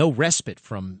respite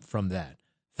from that?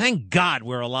 Thank God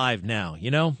we're alive now,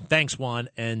 Thanks, Juan.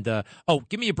 And,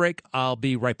 give me a break. I'll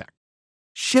be right back.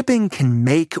 Shipping can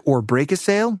make or break a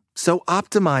sale, so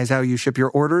optimize how you ship your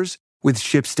orders with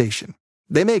ShipStation.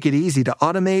 They make it easy to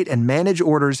automate and manage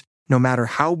orders no matter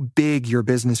how big your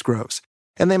business grows.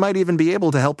 And they might even be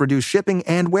able to help reduce shipping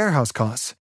and warehouse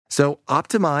costs. So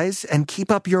optimize and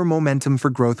keep up your momentum for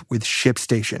growth with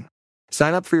ShipStation.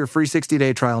 Sign up for your free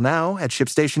 60-day trial now at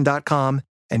ShipStation.com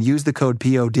and use the code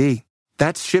POD.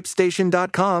 That's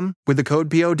ShipStation.com with the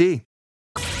code POD.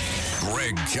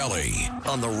 Greg Kelly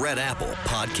on the Red Apple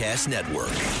Podcast Network.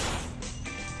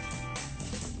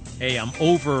 Hey, I'm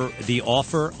over The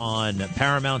Offer on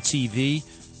Paramount TV.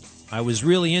 I was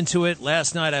really into it.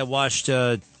 Last night I watched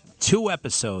 2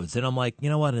 episodes, and I'm like, you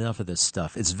know what? Enough of this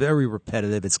stuff. It's very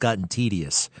repetitive. It's gotten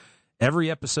tedious. Every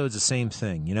episode's the same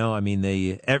thing.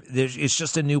 It's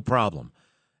just a new problem.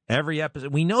 Every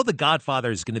episode, we know The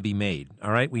Godfather is going to be made.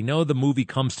 All right, we know the movie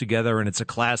comes together, and it's a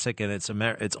classic, and it's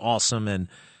awesome, and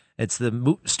it's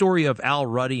the story of Al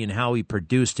Ruddy and how he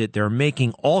produced it. They're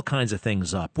making all kinds of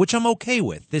things up, which I'm okay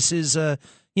with. This is,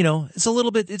 it's a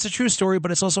little bit, it's a true story,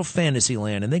 but it's also fantasy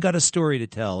land, and they got a story to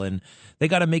tell, and they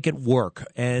got to make it work.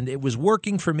 And it was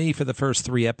working for me for the first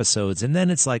 3 episodes, and then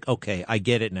it's like, okay, I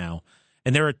get it now.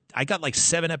 And I got like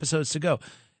 7 episodes to go.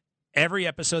 Every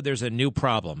episode, there's a new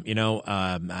problem.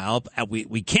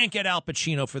 We can't get Al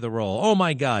Pacino for the role. Oh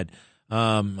my God,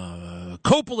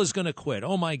 Coppola's going to quit.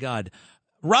 Oh my God.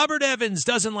 Robert Evans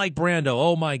doesn't like Brando.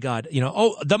 Oh, my God.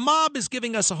 The mob is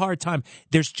giving us a hard time.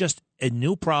 There's just a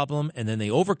new problem, and then they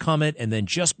overcome it, and then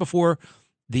just before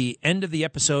the end of the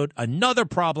episode, another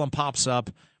problem pops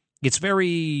up. It's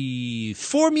very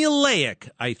formulaic,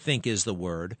 I think is the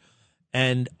word.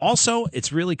 And also,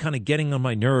 it's really kind of getting on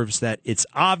my nerves that it's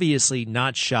obviously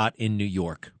not shot in New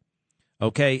York.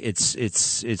 Okay?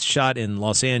 It's shot in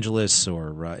Los Angeles,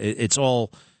 or it's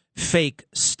all fake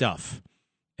stuff.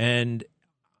 And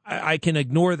I can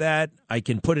ignore that. I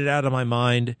can put it out of my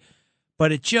mind,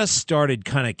 but it just started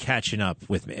kind of catching up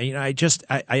with me. I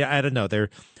don't know.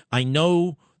 I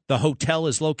know the hotel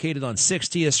is located on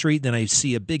 60th Street. Then I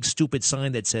see a big stupid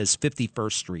sign that says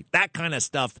 51st Street. That kind of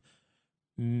stuff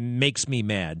makes me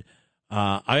mad.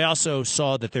 I also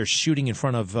saw that they're shooting in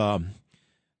front of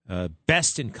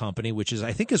Best & Company, which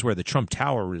I think is where the Trump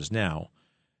Tower is now.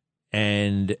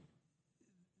 And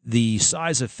the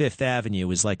size of Fifth Avenue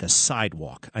is like a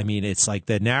sidewalk. I mean, it's like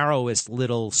the narrowest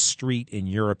little street in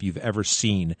Europe you've ever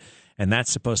seen, and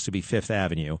that's supposed to be Fifth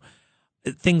Avenue.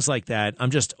 Things like that.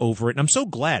 I'm just over it, and I'm so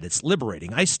glad. It's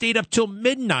liberating. I stayed up till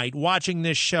midnight watching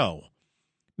this show.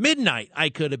 Midnight. I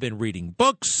could have been reading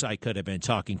books. I could have been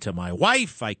talking to my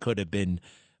wife.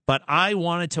 But I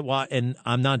wanted to watch, and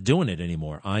I'm not doing it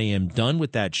anymore. I am done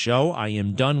with that show. I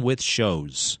am done with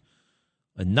shows.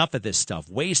 Enough of this stuff.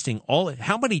 Wasting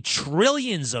how many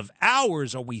trillions of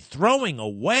hours are we throwing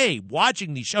away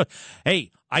watching these shows?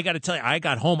 Hey, I got to tell you, I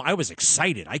got home. I was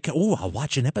excited. I'll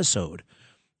watch an episode.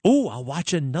 I'll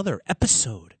watch another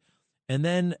episode. And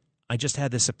then I just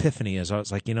had this epiphany as I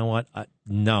was like, you know what?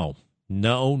 No.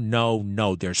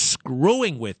 They're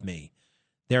screwing with me.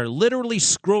 They're literally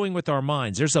screwing with our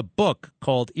minds. There's a book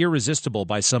called Irresistible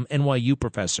by some NYU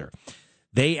professor.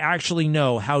 They actually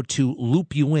know how to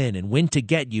loop you in and when to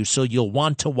get you so you'll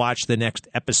want to watch the next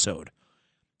episode.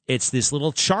 It's this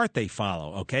little chart they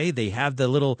follow, okay? They have the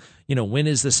little, when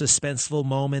is the suspenseful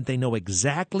moment? They know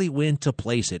exactly when to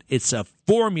place it. It's a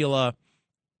formula,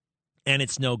 and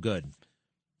it's no good.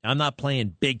 I'm not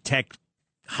playing big tech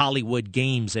Hollywood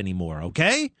games anymore,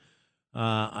 okay?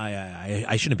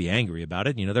 I shouldn't be angry about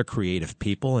it. They're creative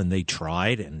people, and they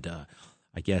tried, and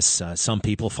I guess some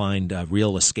people find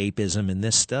real escapism in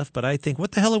this stuff, but I think,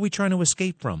 what the hell are we trying to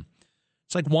escape from?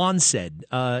 It's like Juan said,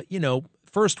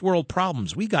 first world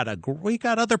problems. We got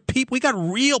other people. We got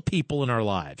real people in our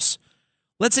lives.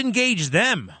 Let's engage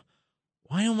them.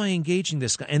 Why am I engaging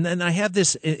this guy? And then I have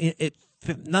this,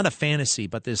 not a fantasy,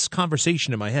 but this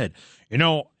conversation in my head.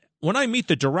 When I meet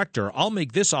the director, I'll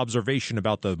make this observation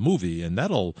about the movie, and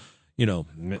that'll,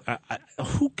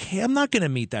 who cares? I'm not going to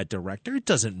meet that director. It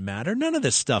doesn't matter. None of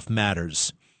this stuff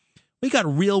matters. We got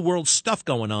real world stuff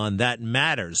going on that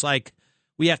matters. Like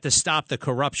We have to stop the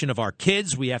corruption of our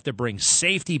kids. We have to bring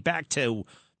safety back to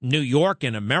New York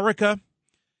and America.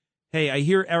 Hey, I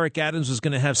hear Eric Adams was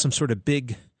going to have some sort of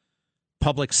big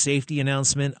public safety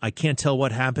announcement. I can't tell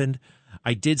what happened.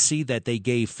 I did see that they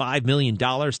gave $5 million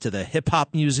to the Hip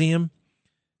Hop Museum.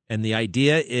 And the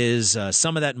idea is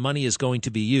some of that money is going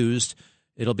to be used.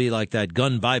 It'll be like that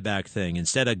gun buyback thing.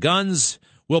 Instead of guns,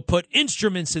 we'll put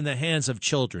instruments in the hands of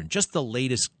children. Just the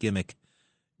latest gimmick.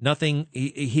 Nothing.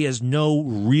 He has no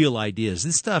real ideas.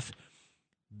 This stuff,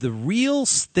 the real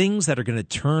things that are going to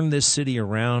turn this city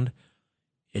around,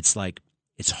 it's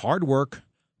hard work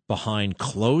behind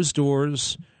closed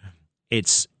doors.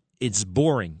 It's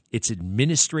boring. It's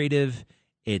administrative.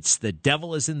 It's the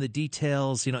devil is in the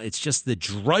details. It's just the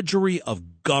drudgery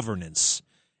of governance.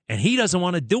 And he doesn't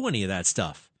want to do any of that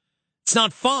stuff. It's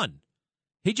not fun.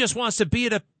 He just wants to be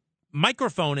at a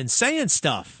microphone and saying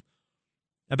stuff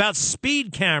about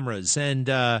speed cameras and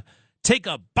take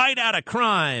a bite out of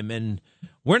crime. And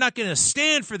we're not going to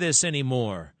stand for this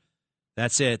anymore.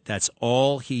 That's it. That's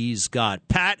all he's got.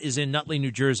 Pat is in Nutley,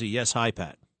 New Jersey. Yes, hi,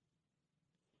 Pat.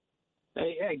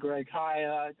 Hey, Greg.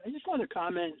 Hi. I just want to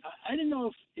comment. I didn't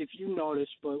know if you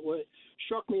noticed, but what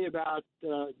struck me about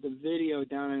the video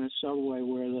down in the subway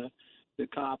where the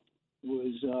cop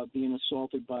was being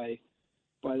assaulted by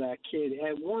that kid.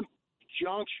 At one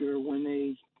juncture, when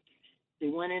they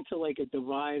went into like a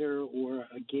divider or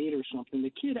a gate or something,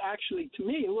 the kid actually, to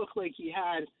me, it looked like he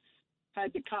had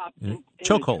the cop in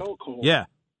chokehold. Yeah.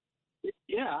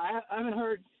 Yeah, I haven't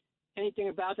heard anything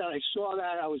about that. I saw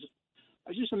that. I was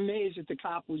just amazed that the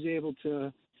cop was able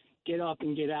to get up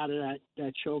and get out of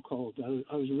that chokehold.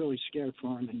 I was really scared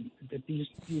for him, and that these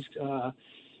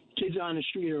kids on the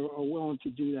street are willing to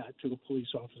do that to the police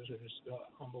officers is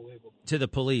unbelievable. To the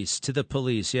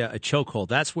police, yeah, a chokehold.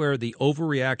 That's where the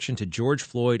overreaction to George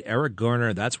Floyd, Eric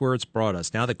Garner, that's where it's brought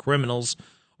us. Now the criminals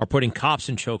are putting cops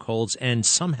in chokeholds, and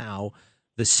somehow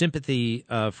the sympathy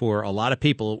for a lot of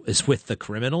people is with the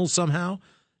criminals somehow.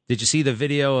 Did you see the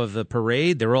video of the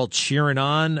parade? They're all cheering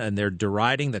on, and they're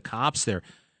deriding the cops.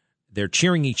 They're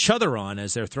cheering each other on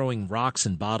as they're throwing rocks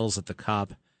and bottles at the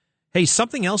cop. Hey,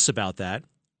 something else about that,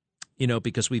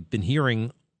 because we've been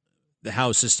hearing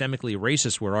how systemically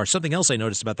racist we are. Something else I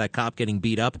noticed about that cop getting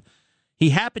beat up, he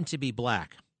happened to be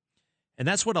black. And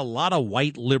that's what a lot of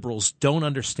white liberals don't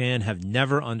understand, have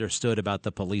never understood about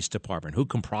the police department, who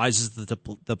comprises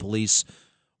the police,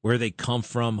 where they come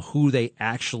from, who they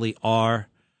actually are.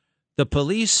 The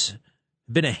police have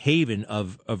been a haven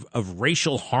of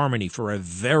racial harmony for a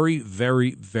very,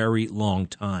 very, very long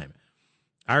time.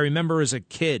 I remember as a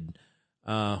kid,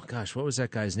 what was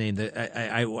that guy's name?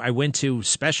 I went to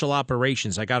special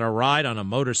operations. I got a ride on a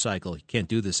motorcycle. You can't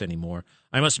do this anymore.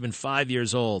 I must have been 5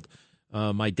 years old.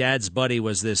 My dad's buddy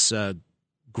was this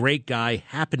great guy,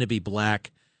 happened to be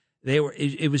black.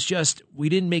 It was just, we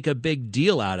didn't make a big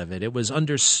deal out of it. It was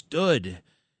understood.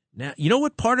 Now,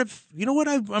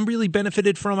 I'm really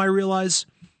benefited from, I realize,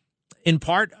 in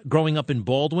part, growing up in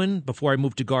Baldwin before I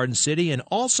moved to Garden City, and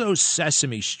also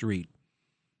Sesame Street.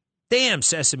 Damn,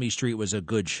 Sesame Street was a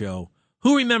good show.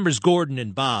 Who remembers Gordon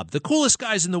and Bob, the coolest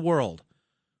guys in the world?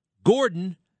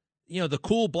 Gordon, the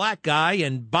cool black guy,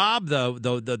 and Bob,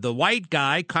 the white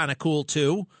guy, kind of cool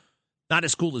too. Not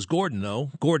as cool as Gordon,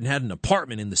 though. Gordon had an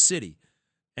apartment in the city.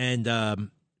 And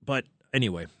but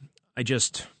anyway,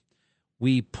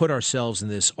 we put ourselves in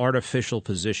this artificial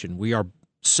position. We are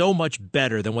so much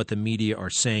better than what the media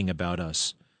are saying about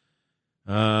us.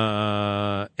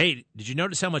 Hey, did you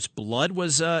notice how much blood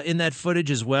was in that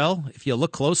footage as well? If you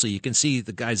look closely, you can see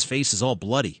the guy's face is all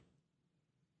bloody.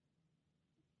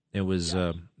 It was,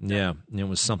 it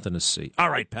was something to see. All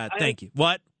right, Pat, thank you.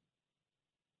 What?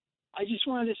 I just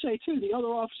wanted to say, too, the other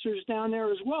officers down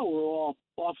there as well were all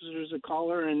officers of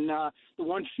color, and the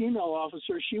one female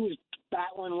officer, she was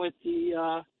battling with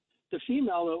the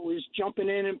female that was jumping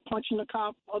in and punching the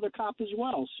other cop as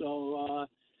well. So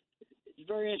it's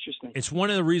very interesting. It's one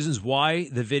of the reasons why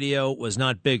the video was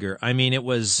not bigger. I mean, it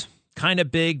was kind of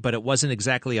big, but it wasn't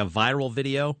exactly a viral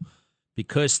video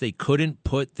because they couldn't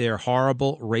put their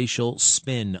horrible racial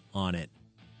spin on it.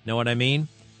 Know what I mean?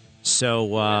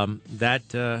 So that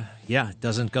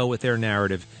doesn't go with their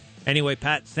narrative. Anyway,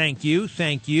 Pat, thank you.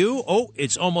 Thank you. Oh,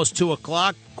 it's almost 2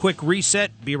 o'clock. Quick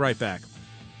reset. Be right back.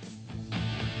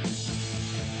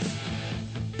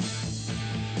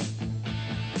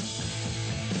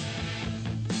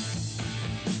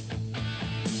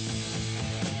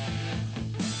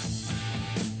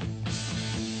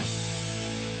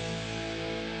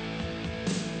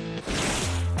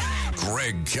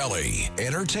 Greg Kelly,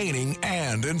 entertaining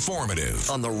and informative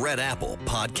on the Red Apple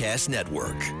Podcast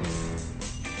Network.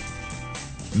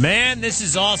 Man, this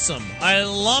is awesome. I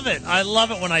love it. I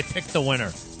love it when I pick the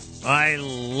winner. I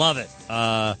love it.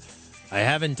 I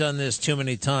haven't done this too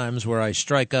many times where I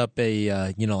strike up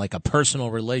a, like a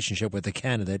personal relationship with the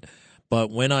candidate.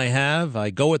 But when I have, I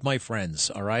go with my friends,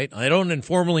 all right? I don't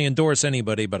informally endorse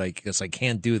anybody, but I guess I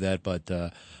can't do that. But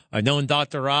I've known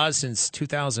Dr. Oz since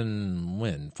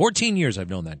 14 years I've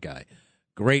known that guy.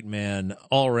 Great man,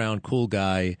 all-around cool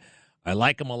guy. I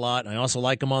like him a lot. I also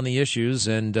like him on the issues,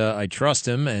 and I trust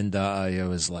him. And I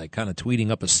was like kind of tweeting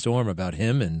up a storm about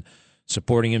him and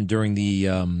supporting him during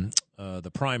the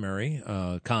primary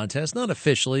contest. Not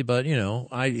officially, but,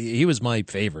 he was my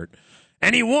favorite.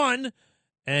 And he won.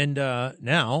 And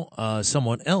now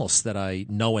someone else that I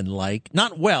know and like,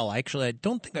 not well, actually, I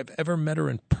don't think I've ever met her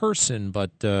in person,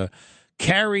 but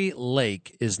Kari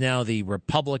Lake is now the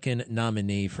Republican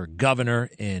nominee for governor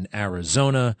in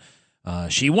Arizona.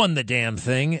 She won the damn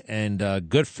thing, and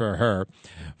good for her.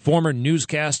 Former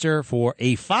newscaster for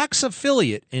a Fox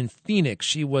affiliate in Phoenix.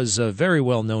 She was very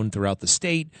well known throughout the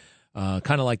state, kind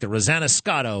of like the Rosanna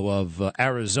Scotto of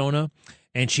Arizona.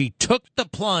 And she took the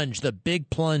plunge, the big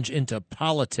plunge into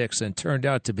politics, and turned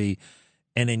out to be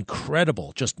an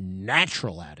incredible, just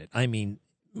natural at it. I mean,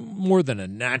 more than a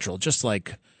natural, just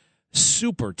like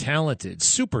super talented,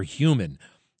 superhuman.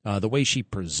 The way she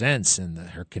presents and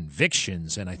her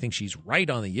convictions, and I think she's right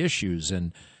on the issues.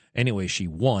 And anyway, she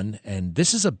won, and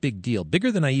this is a big deal, bigger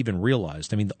than I even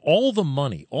realized. I mean, all the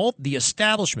money, all the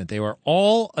establishment, they were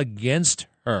all against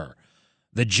her.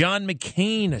 The John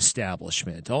McCain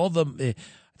establishment, I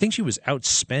think she was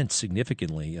outspent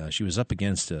significantly. She was up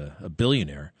against a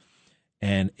billionaire,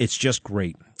 and it's just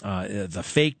great. The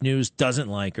fake news doesn't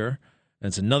like her.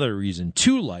 That's another reason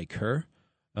to like her.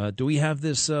 Do we have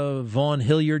this Vaughn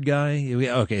Hilliard guy?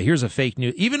 Okay, here's a fake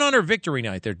news. Even on her victory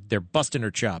night, they're busting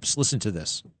her chops. Listen to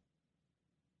this.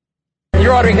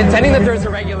 Your Honor, contending that there's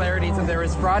irregularities and there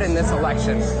is fraud in this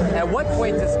election, at what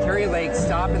point does Kari Lake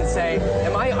stop and say,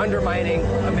 am I undermining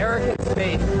Americans'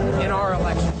 faith in our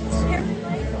elections?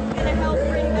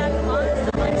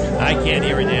 I can't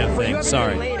hear a damn thing. You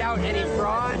Sorry. Laid out any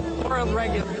fraud or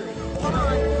irregularities.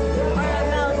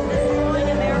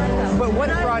 But what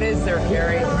fraud is there,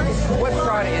 Kari? What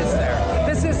fraud is there?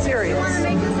 This is serious. You want to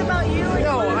make this about you?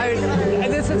 No,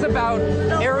 this is about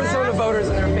Arizona voters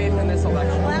and their faith in this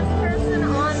election. The last person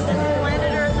on this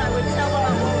planet Earth I would tell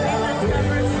about what racist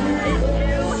members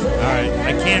is you. All right,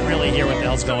 I can't really hear what the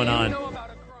hell's going on.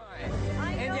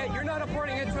 And yet you're not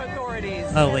reporting it to authorities.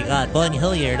 Oh my God, Vaughn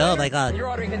Hilliard, oh my God. Your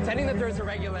Honor, contending that there's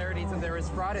irregularities and there is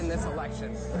fraud in this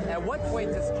election. At what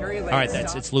point does Kari Lake All right,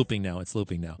 stop? it's looping now. It's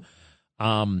looping now.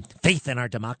 Faith in our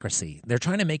democracy. They're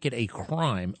trying to make it a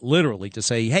crime, literally, to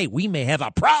say, hey, we may have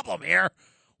a problem here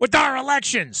with our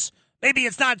elections. Maybe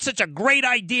it's not such a great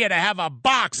idea to have a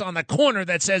box on the corner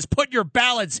that says, put your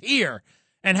ballots here,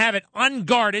 and have it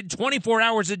unguarded 24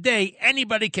 hours a day.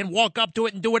 Anybody can walk up to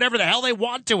it and do whatever the hell they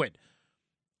want to it.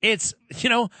 It's,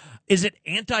 is it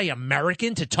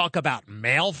anti-American to talk about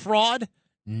mail fraud?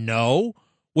 No.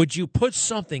 Would you put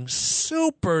something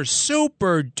super,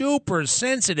 super duper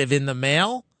sensitive in the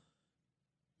mail?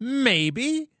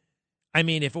 Maybe. I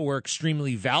mean, if it were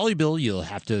extremely valuable, you'll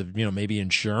have to, maybe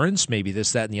insurance, maybe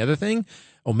this, that, and the other thing.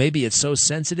 Or maybe it's so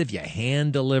sensitive, you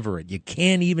hand deliver it. You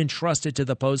can't even trust it to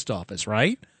the post office,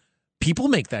 right? People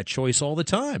make that choice all the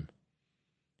time.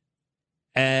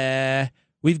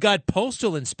 We've got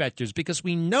postal inspectors because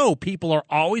we know people are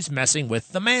always messing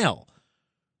with the mail.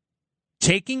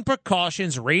 Taking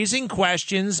precautions, raising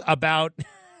questions about,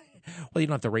 well, you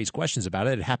don't have to raise questions about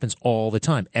it. It happens all the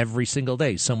time. Every single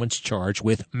day, someone's charged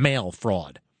with mail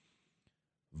fraud.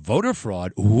 Voter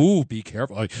fraud, ooh, be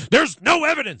careful. There's no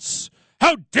evidence.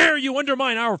 How dare you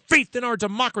undermine our faith in our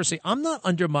democracy? I'm not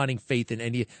undermining faith in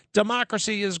any.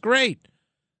 Democracy is great.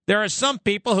 There are some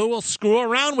people who will screw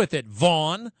around with it.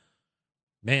 Vaughn,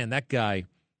 man, that guy.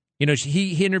 He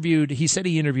said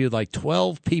he interviewed like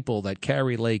 12 people that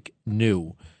Kari Lake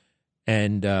knew,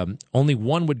 and only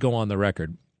one would go on the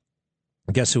record.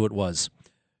 Guess who it was?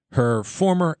 Her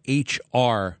former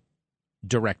HR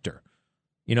director.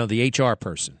 The HR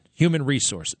person, human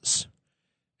resources.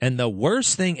 And the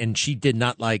worst thing, and she did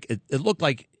not like, it looked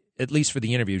like, at least for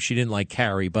the interview, she didn't like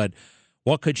Kari, but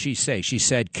what could she say? She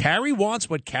said, Kari wants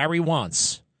what Kari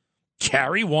wants.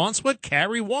 Kari wants what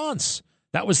Kari wants.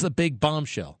 That was the big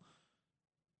bombshell.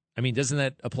 I mean, doesn't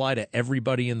that apply to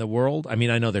everybody in the world? I mean,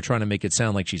 I know they're trying to make it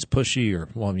sound like she's pushy or,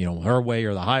 her way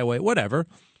or the highway, whatever.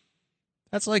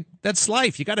 That's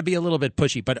life. You got to be a little bit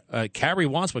pushy. But Kari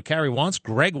wants what Kari wants.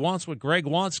 Greg wants what Greg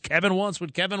wants. Kevin wants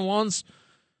what Kevin wants.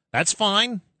 That's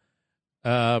fine.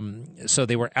 So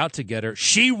they were out to get her.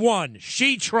 She won.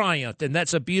 She triumphed, and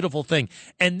that's a beautiful thing.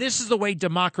 And this is the way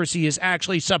democracy is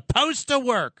actually supposed to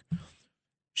work.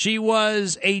 She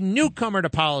was a newcomer to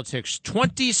politics,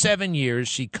 27 years.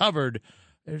 She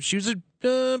was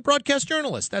a broadcast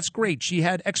journalist. That's great. She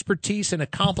had expertise and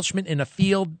accomplishment in a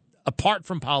field apart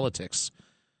from politics.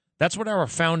 That's what our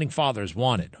founding fathers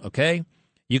wanted, okay?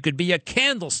 You could be a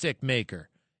candlestick maker.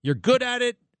 You're good at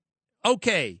it.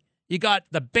 Okay. You got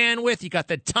the bandwidth, you got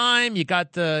the time, you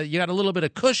got a little bit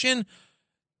of cushion.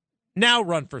 Now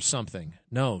run for something.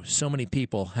 No, so many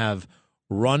people have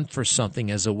run for something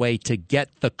as a way to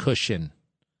get the cushion.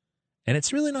 And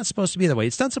it's really not supposed to be that way.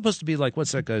 It's not supposed to be like,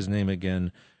 what's that guy's name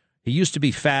again? He used to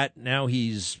be fat. Now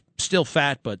he's still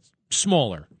fat, but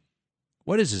smaller.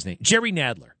 What is his name? Jerry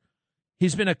Nadler.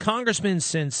 He's been a congressman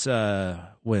since,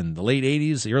 when? The late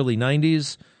 80s, the early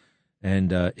 90s.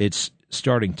 And it's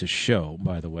starting to show,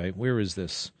 by the way. Where is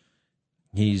this?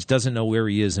 He doesn't know where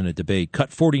he is in a debate.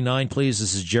 Cut 49, please.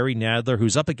 This is Jerry Nadler,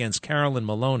 who's up against Carolyn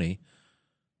Maloney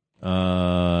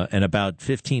and about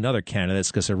 15 other candidates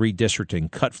because of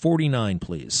redistricting. Cut 49,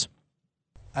 please.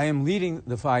 I am leading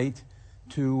the fight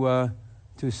to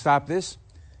stop this,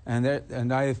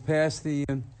 and I have passed the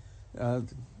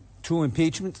 2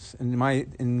 impeachments.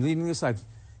 In leading this, I've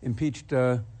impeached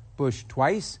Bush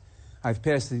twice. I've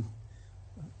passed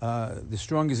the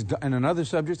strongest, and on other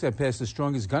subjects, I've passed the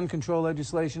strongest gun control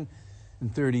legislation in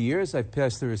 30 years. I've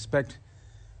passed the Respect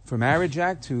for Marriage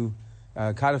Act to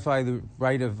codify the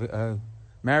right of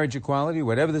marriage equality,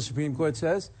 whatever the Supreme Court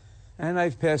says. And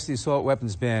I've passed the assault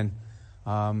weapons ban.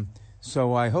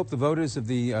 So I hope the voters of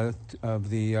the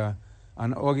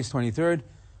on August 23rd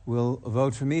will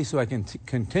vote for me so I can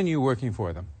continue working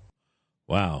for them.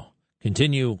 Wow.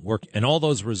 Continue work. And all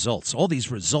these results,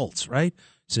 right?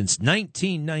 Since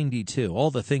 1992, all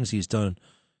the things he's done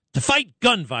to fight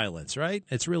gun violence, right?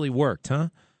 It's really worked, huh?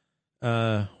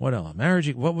 What else?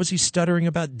 Marriage. What was he stuttering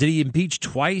about? Did he impeach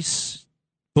twice?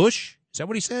 Bush? Is that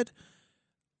what he said?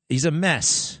 He's a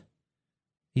mess.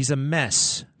 He's a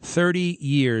mess. 30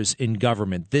 years in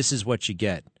government. This is what you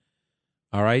get.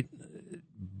 All right?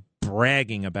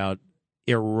 Bragging about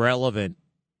irrelevant,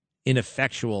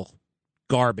 ineffectual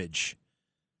garbage.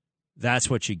 That's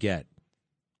what you get.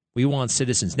 We want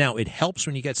citizens. Now, it helps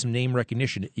when you get some name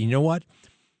recognition. You know what?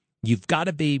 You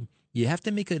have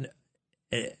to make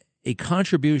a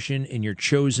contribution in your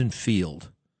chosen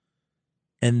field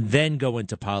and then go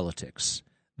into politics.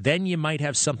 Then you might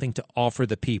have something to offer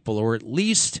the people, or at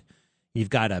least you've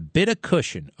got a bit of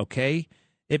cushion, okay?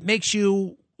 It makes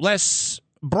you less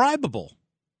bribable.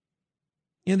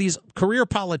 You know, these career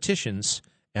politicians,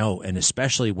 and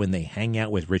especially when they hang out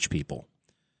with rich people.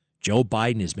 Joe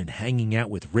Biden has been hanging out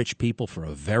with rich people for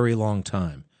a very long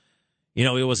time. You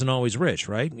know, he wasn't always rich,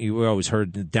 right? You always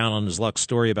heard down on his luck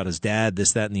story about his dad,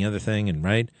 this, that, and the other thing, and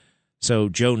right? So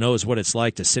Joe knows what it's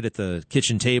like to sit at the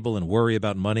kitchen table and worry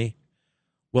about money.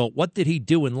 Well, what did he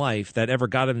do in life that ever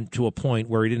got him to a point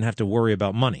where he didn't have to worry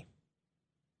about money?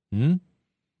 Winning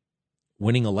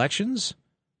elections?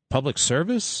 Public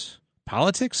service?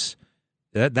 Politics?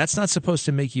 That's not supposed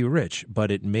to make you rich,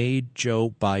 but it made Joe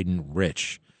Biden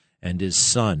rich. And his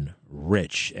son,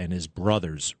 rich, and his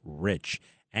brothers, rich,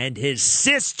 and his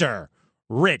sister,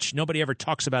 rich. Nobody ever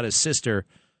talks about his sister,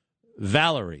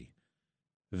 Valerie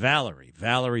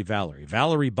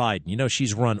Biden. You know,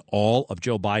 she's run all of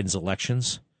Joe Biden's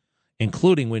elections,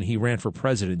 including when he ran for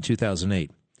president in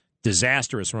 2008.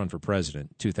 Disastrous run for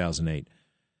president, 2008.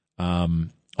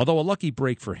 Although a lucky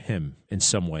break for him in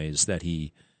some ways that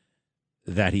he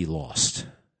lost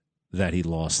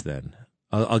then.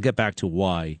 I'll get back to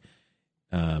why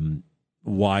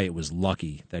it was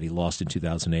lucky that he lost in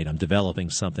 2008. I'm developing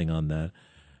something on that.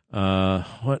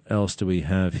 What else do we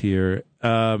have here?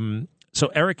 So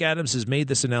Eric Adams has made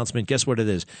this announcement. Guess what it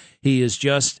is? He is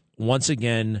just once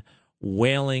again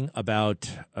wailing about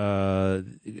bail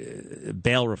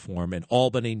reform, and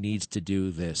Albany needs to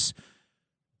do this.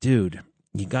 Dude,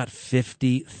 you got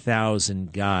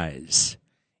 50,000 guys.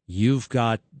 You've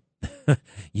got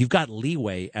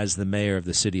leeway as the mayor of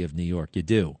the city of New York. You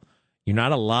do. You're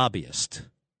not a lobbyist,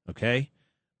 okay?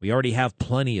 We already have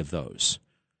plenty of those.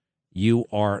 You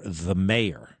are the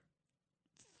mayor.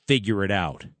 Figure it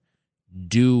out.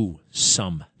 Do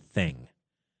something.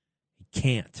 He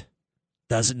can't.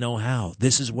 Doesn't know how.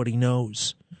 This is what he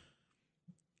knows.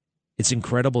 It's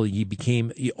incredible.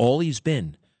 All he's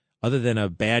been, other than a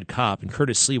bad cop, and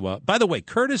Curtis Sliwa. By the way,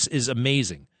 Curtis is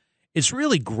amazing. It's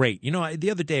really great. You know,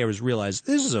 the other day I realized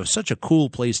this is such a cool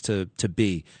place to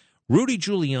be. Rudy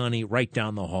Giuliani right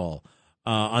down the hall.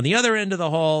 On the other end of the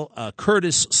hall,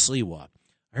 Curtis Sliwa.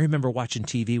 I remember watching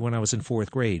TV when I was in 4th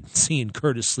grade, seeing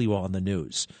Curtis Sliwa on the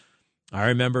news. I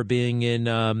remember being in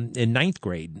 9th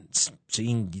grade,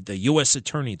 seeing the U.S.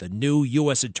 attorney, the new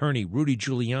U.S. attorney, Rudy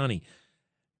Giuliani.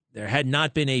 There had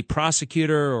not been a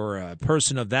prosecutor or a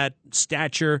person of that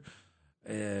stature,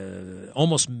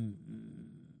 almost a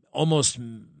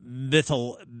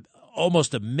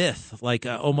myth, like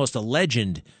almost a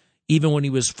legend, even when he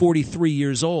was 43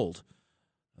 years old.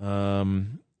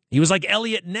 He was like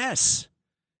Elliot Ness.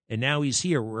 And now he's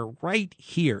here. We're right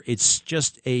here. It's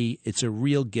a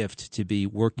real gift to be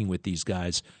working with these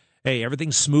guys. Hey,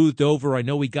 everything's smoothed over. I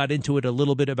know we got into it a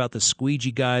little bit about the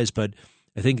squeegee guys, but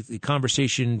I think the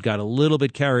conversation got a little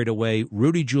bit carried away.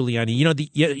 Rudy Giuliani,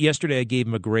 yesterday I gave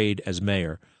him a grade as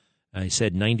mayor. I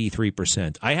said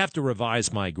 93%. I have to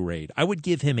revise my grade. I would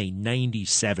give him a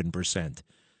 97%.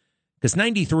 Because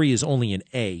 93 is only an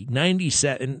A.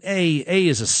 97, A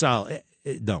is a solid.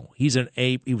 No, he's an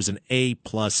A. He was an A+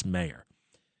 mayor,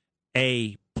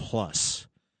 A+,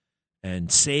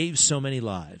 and saved so many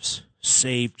lives.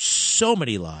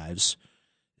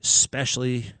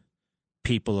 Especially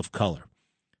people of color.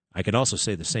 I could also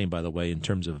say the same, by the way, in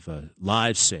terms of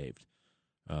lives saved.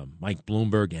 Mike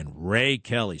Bloomberg and Ray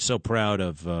Kelly, so proud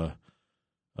of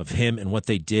him and what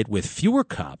they did with fewer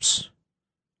cops.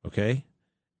 Okay,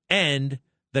 and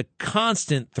the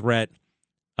constant threat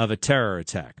of a terror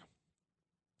attack.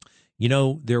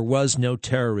 There was no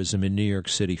terrorism in New York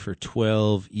City for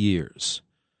 12 years.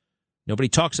 Nobody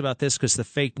talks about this because the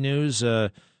fake news, they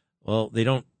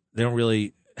don't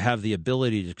really have the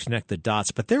ability to connect the dots.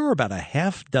 But there were about a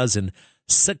half dozen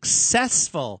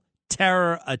successful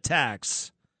terror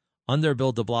attacks under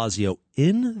Bill de Blasio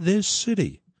in this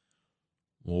city.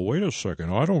 Well, wait a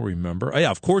second. I don't remember. Oh,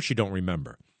 yeah, of course you don't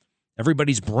remember.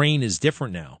 Everybody's brain is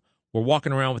different now. We're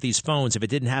walking around with these phones. If it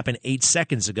didn't happen 8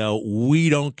 seconds ago, we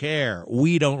don't care.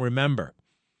 We don't remember.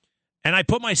 And I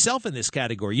put myself in this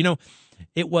category.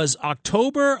 It was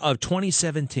October of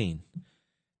 2017.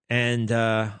 And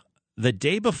the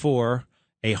day before,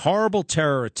 a horrible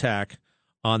terror attack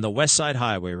on the West Side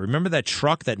Highway. Remember that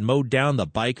truck that mowed down the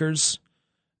bikers?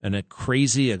 And a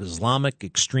crazy Islamic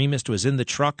extremist was in the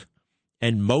truck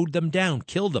and mowed them down,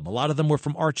 killed them. A lot of them were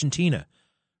from Argentina.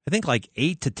 I think like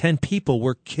 8 to 10 people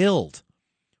were killed.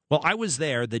 Well, I was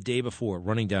there the day before,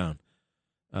 running down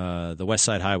the West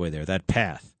Side Highway there, that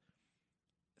path.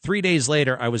 3 days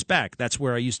later, I was back. That's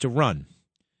where I used to run.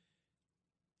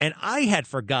 And I had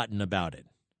forgotten about it.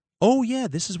 Oh, yeah,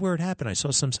 this is where it happened. I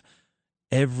saw some.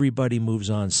 Everybody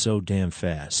moves on so damn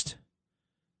fast.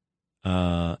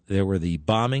 There were the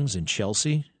bombings in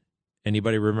Chelsea.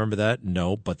 Anybody remember that?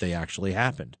 No, but they actually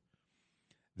happened.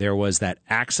 There was that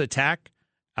axe attack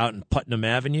out in Putnam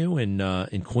Avenue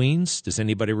in Queens. Does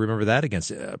anybody remember that,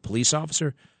 against a police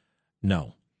officer?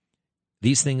 No.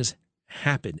 These things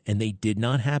happened, and they did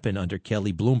not happen under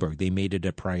Kelly Bloomberg. They made it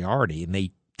a priority, and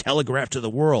they telegraphed to the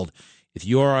world, if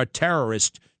you're a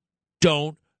terrorist,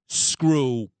 don't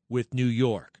screw with New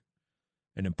York.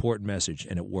 An important message,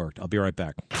 and it worked. I'll be right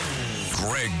back.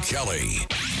 Greg Kelly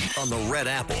on the Red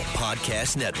Apple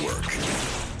Podcast Network.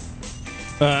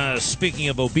 Speaking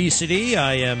of obesity,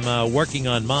 I am working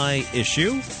on my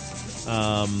issue,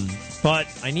 but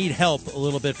I need help a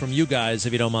little bit from you guys,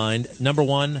 if you don't mind. Number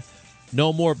one,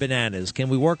 no more bananas. Can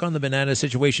we work on the banana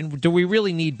situation? Do we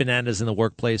really need bananas in the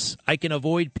workplace? I can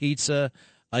avoid pizza.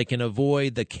 I can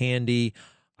avoid the candy.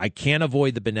 I can't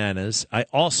avoid the bananas. I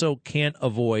also can't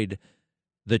avoid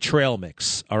the trail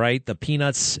mix, all right? The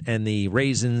peanuts and the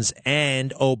raisins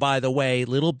and, oh, by the way,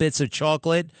 little bits of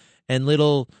chocolate and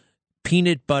little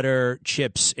peanut butter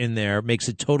chips in there makes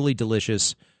it totally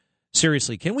delicious.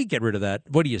 Seriously, can we get rid of that?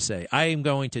 What do you say? I am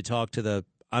going to talk to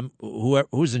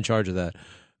who's in charge of that?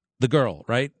 The girl,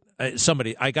 right?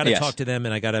 Somebody. I got to talk to them,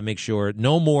 and I got to make sure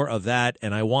no more of that,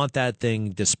 and I want that thing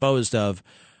disposed of.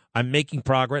 I'm making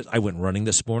progress. I went running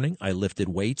this morning. I lifted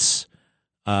weights.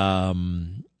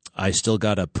 I still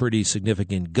got a pretty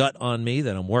significant gut on me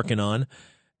that I'm working on,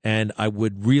 and I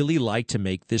would really like to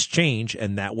make this change,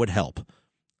 and that would help.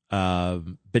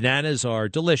 Bananas are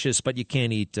delicious, but you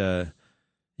can't eat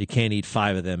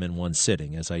 5 of them in one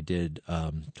sitting, as I did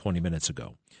 20 minutes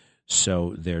ago.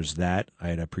 So there's that.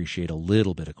 I'd appreciate a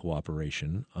little bit of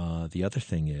cooperation. The other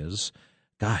thing is,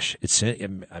 gosh,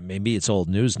 maybe it's old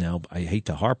news now. I hate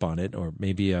to harp on it, or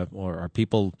maybe or are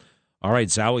people? All right,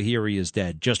 Zawahiri is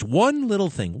dead. Just one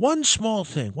little thing, one small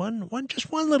thing,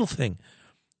 just one little thing.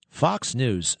 Fox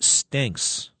News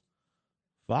stinks.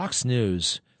 Fox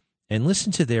News, and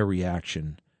listen to their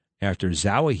reaction after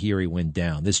Zawahiri went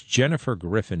down. This Jennifer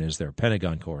Griffin is their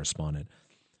Pentagon correspondent.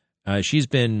 She's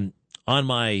been on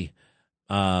my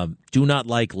do not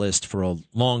like list for a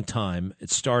long time. It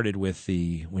started with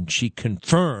when she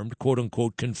confirmed, quote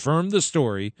unquote, confirmed the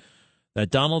story that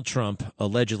Donald Trump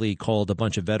allegedly called a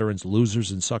bunch of veterans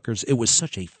losers and suckers. It was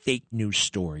such a fake news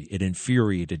story. It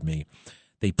infuriated me.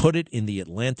 They put it in the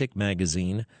Atlantic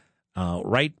magazine.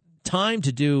 Right time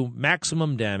to do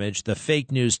maximum damage. The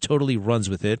fake news totally runs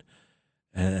with it.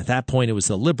 And at that point, it was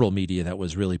the liberal media that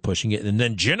was really pushing it. And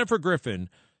then Jennifer Griffin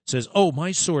says, oh,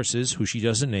 my sources, who she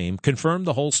doesn't name, confirmed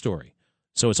the whole story.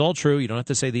 So it's all true. You don't have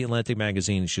to say the Atlantic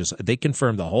magazine. It's just, they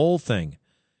confirmed the whole thing.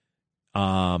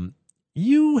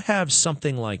 You have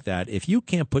something like that. If you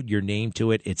can't put your name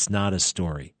to it, it's not a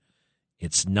story.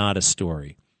 It's not a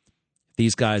story.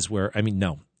 These guys were,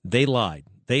 no, they lied.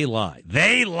 They lied.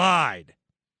 They lied.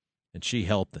 And she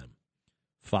helped them.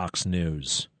 Fox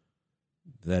News.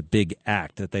 That big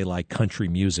act that they like, country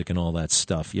music and all that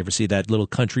stuff. You ever see that little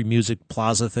country music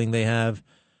plaza thing they have?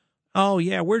 Oh,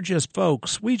 yeah, we're just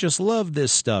folks. We just love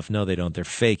this stuff. No, they don't. They're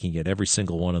faking it, every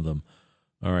single one of them.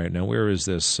 All right, now where is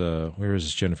this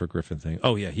Jennifer Griffin thing?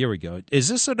 Oh, yeah, here we go. Is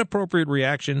this an appropriate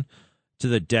reaction to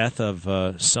the death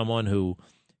of someone who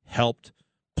helped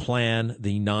plan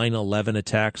the 9/11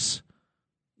 attacks?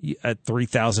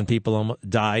 3,000 people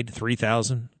died,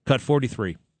 3,000? Cut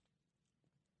 43.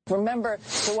 Remember,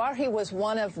 Zawahi was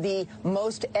one of the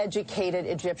most educated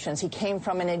Egyptians. He came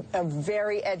from a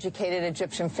very educated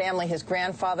Egyptian family. His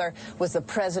grandfather was the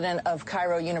president of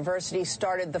Cairo University,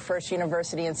 started the first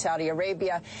university in Saudi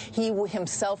Arabia. He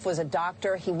himself was a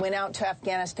doctor. He went out to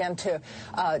Afghanistan to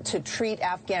treat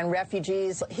Afghan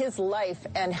refugees. His life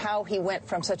and how he went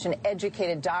from such an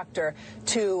educated doctor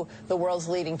to the world's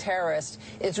leading terrorist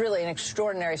is really an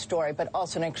extraordinary story, but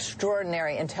also an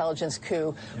extraordinary intelligence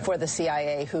coup for the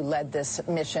CIA, who led this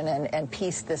mission and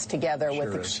pieced this together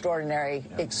with extraordinary,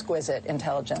 exquisite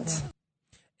intelligence.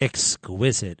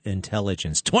 Exquisite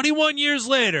intelligence. 21 years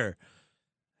later,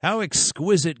 how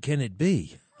exquisite can it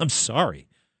be? I'm sorry.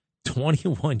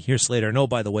 21 years later. And oh,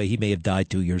 by the way, he may have died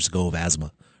 2 years ago of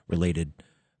asthma-related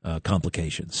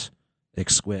complications.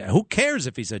 Exquisite. Who cares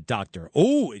if he's a doctor?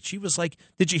 Oh, she was like,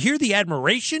 did you hear the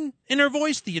admiration in her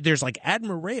voice? There's like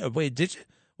admiration. Wait, did you?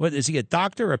 What, is he a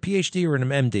doctor, a PhD, or an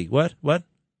MD? What?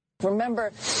 Remember,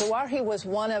 Zawahi was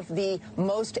one of the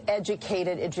most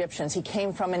educated Egyptians. He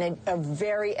came from a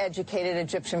very educated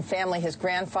Egyptian family. His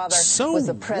grandfather was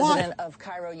the president of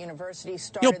Cairo University.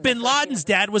 Bin Laden's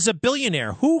dad was a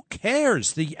billionaire. Who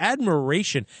cares? The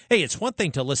admiration. Hey, it's one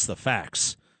thing to list the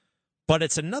facts, but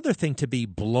it's another thing to be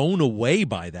blown away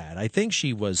by that. I think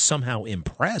she was somehow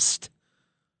impressed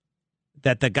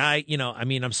that the guy,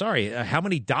 I'm sorry, how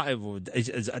many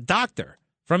is a doctor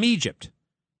from Egypt?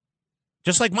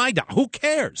 Just like my doc. Who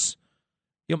cares?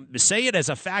 Say it as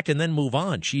a fact and then move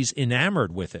on. She's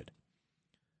enamored with it.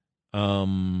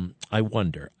 I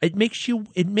wonder. It makes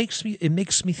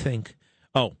me think.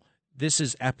 Oh, this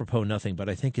is apropos nothing, but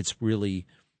I think it's really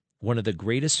one of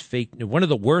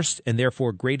the worst and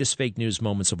therefore greatest fake news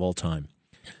moments of all time.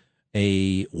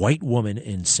 A white woman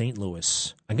in St.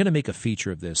 Louis. I'm going to make a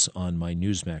feature of this on my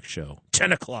Newsmax show.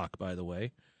 10 o'clock, by the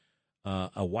way.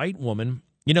 A white woman.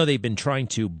 They've been trying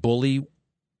to bully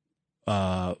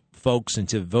folks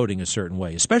into voting a certain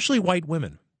way, especially white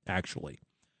women, actually.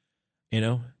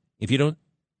 They've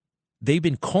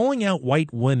been calling out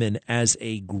white women as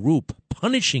a group,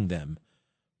 punishing them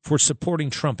for supporting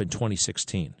Trump in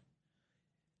 2016.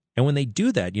 And when they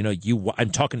do that,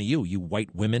 I'm talking to you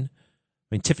white women.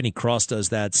 Tiffany Cross does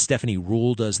that. Stephanie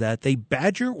Ruhle does that. They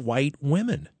badger white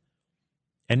women.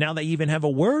 And now they even have a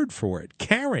word for it.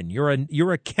 Karen.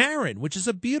 You're a Karen, which is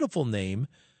a beautiful name.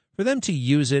 For them to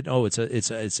use it,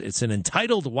 it's an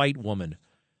entitled white woman.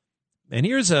 And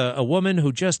here's a woman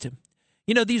who just,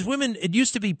 these women, it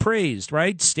used to be praised,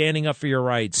 right? Standing up for your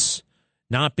rights,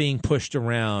 not being pushed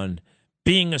around,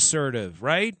 being assertive,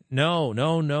 right? No.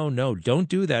 Don't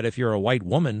do that if you're a white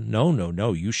woman.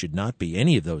 No. You should not be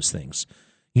any of those things.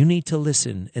 You need to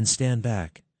listen and stand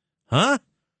back. Huh?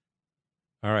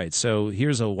 All right, so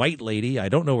here's a white lady. I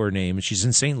don't know her name. She's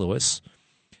in St. Louis.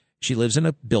 She lives in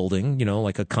a building,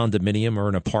 like a condominium or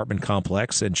an apartment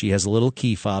complex, and she has a little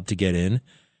key fob to get in.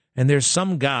 And there's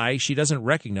some guy she doesn't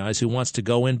recognize who wants to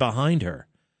go in behind her.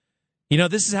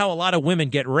 This is how a lot of women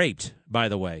get raped, by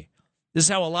the way. This is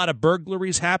how a lot of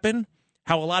burglaries happen,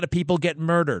 how a lot of people get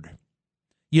murdered.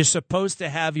 You're supposed to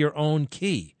have your own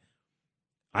key.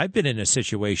 I've been in a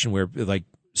situation where,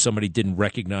 somebody didn't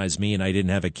recognize me and I didn't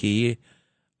have a key.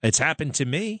 It's happened to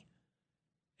me.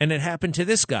 And it happened to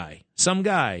this guy, some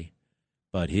guy.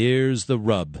 But here's the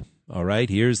rub, all right?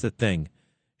 Here's the thing.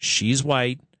 She's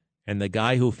white, and the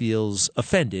guy who feels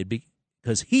offended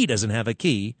because he doesn't have a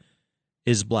key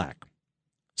is black.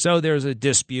 So there's a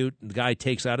dispute. The guy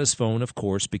takes out his phone, of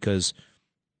course, because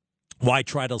why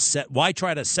try to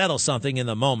settle something in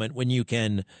the moment when you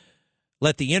can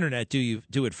let the internet do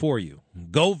it for you?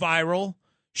 Go viral,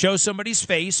 show somebody's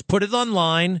face, put it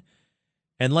online,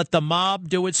 and let the mob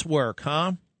do its work,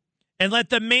 huh? And let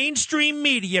the mainstream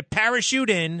media parachute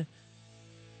in.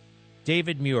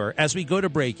 David Muir, as we go to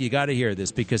break, you got to hear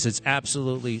this because it's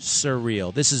absolutely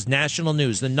surreal. This is National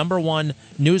News, the #1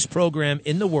 news program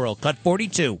in the world. Cut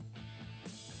 42.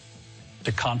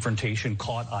 The confrontation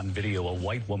caught on video, a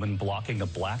white woman blocking a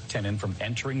black tenant from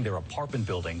entering their apartment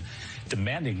building,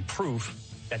 demanding proof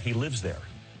that he lives there.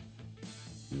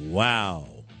 Wow.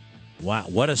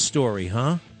 What a story,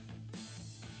 huh?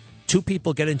 2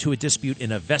 people get into a dispute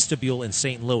in a vestibule in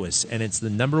St. Louis, and it's the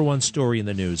 #1 story in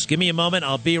the news. Give me a moment.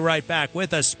 I'll be right back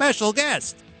with a special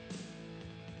guest.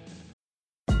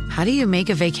 How do you make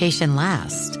a vacation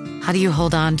last? How do you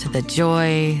hold on to the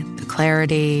joy, the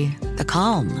clarity, the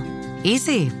calm?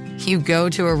 Easy. You go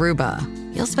to Aruba.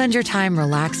 You'll spend your time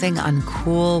relaxing on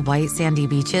cool, white, sandy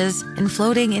beaches and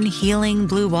floating in healing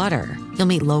blue water. You'll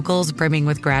meet locals brimming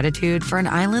with gratitude for an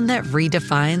island that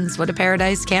redefines what a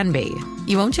paradise can be.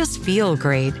 You won't just feel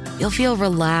great, you'll feel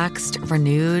relaxed,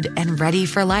 renewed, and ready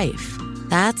for life.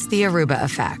 That's the Aruba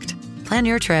effect. Plan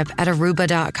your trip at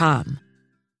Aruba.com.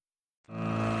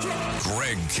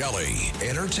 Greg Kelly,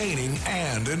 entertaining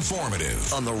and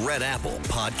informative. On the Red Apple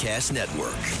Podcast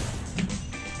Network.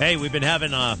 Hey, we've been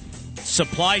having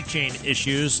supply chain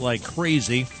issues like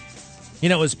crazy. You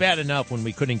know, it was bad enough when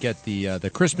we couldn't get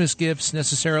the Christmas gifts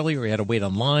necessarily, or we had to wait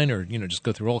online, or, just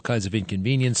go through all kinds of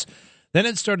inconvenience. Then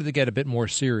it started to get a bit more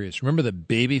serious. Remember the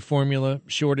baby formula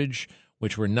shortage,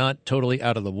 which we're not totally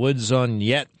out of the woods on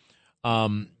yet?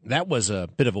 That was a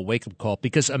bit of a wake-up call,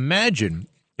 because imagine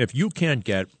if you can't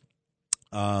get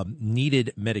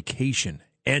needed medication,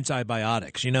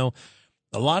 antibiotics. A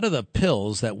lot of the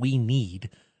pills that we need,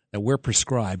 that we're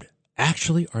prescribed,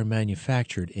 actually are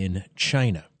manufactured in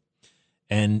China.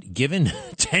 And given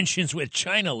tensions with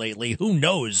China lately, who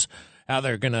knows how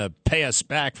they're going to pay us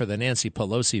back for the Nancy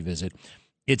Pelosi visit.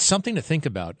 It's something to think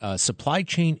about. Supply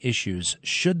chain issues,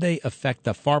 should they affect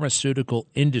the pharmaceutical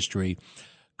industry,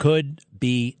 could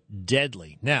be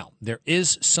deadly. Now, there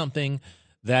is something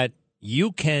that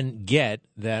you can get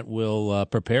that will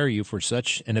prepare you for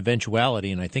such an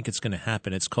eventuality, and I think it's going to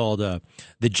happen. It's called the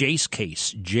Jase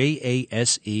case,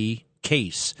 Jase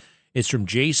case. It's from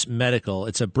Jase Medical.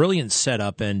 It's a brilliant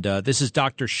setup, and this is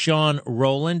Dr. Sean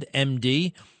Rowland,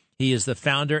 MD. He is the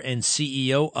founder and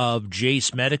CEO of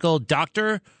Jase Medical.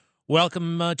 Doctor,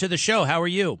 welcome to the show. How are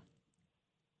you?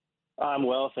 I'm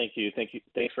well, thank you.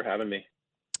 Thanks for having me.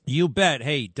 You bet.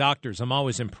 Hey, doctors, I'm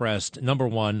always impressed.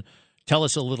 #1, tell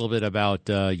us a little bit about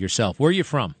yourself. Where are you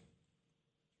from?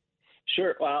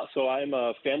 Sure. Well, so I'm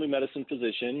a family medicine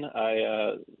physician.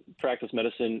 I practice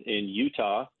medicine in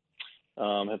Utah.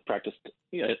 Have practiced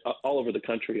all over the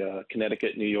country,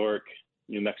 Connecticut, New York,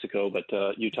 New Mexico, but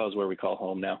Utah is where we call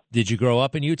home now. Did you grow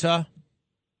up in Utah?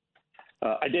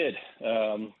 I did.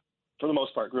 For the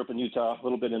most part, grew up in Utah, a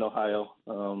little bit in Ohio.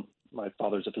 My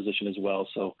father's a physician as well,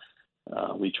 so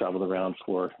we traveled around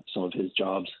for some of his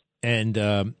jobs.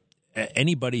 And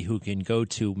anybody who can go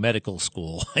to medical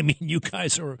school, I mean, you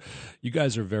guys are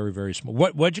very, very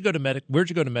smart. Where'd you go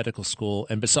to medical school?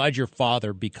 And besides your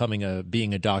father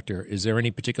being a doctor, is there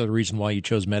any particular reason why you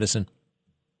chose medicine?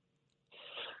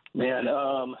 Man,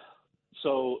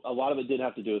 so a lot of it did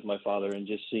have to do with my father and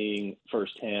just seeing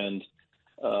firsthand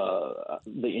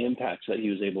the impacts that he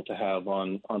was able to have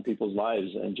on people's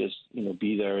lives, and just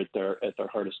be there at their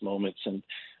hardest moments, and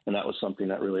that was something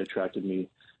that really attracted me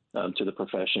to the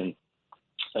profession.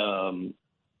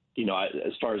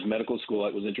 As far as medical school,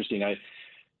 it was interesting. I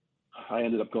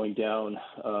ended up going down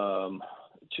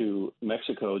to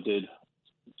Mexico, did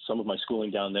some of my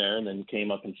schooling down there, and then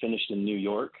came up and finished in New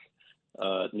York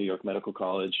Medical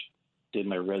College. Did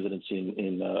my residency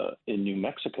in New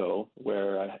Mexico,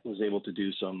 where I was able to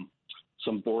do some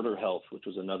border health, which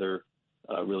was another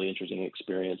really interesting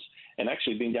experience. And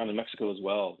actually being down in Mexico as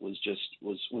well was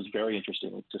very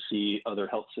interesting to see other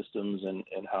health systems and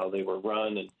how they were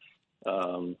run.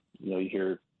 And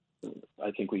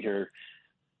I think we hear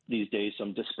these days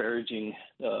some disparaging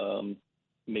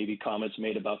maybe comments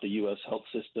made about the U.S. health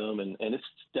system, and it's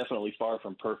definitely far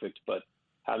from perfect, but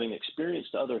having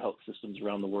experienced other health systems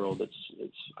around the world,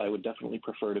 I would definitely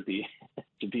prefer to be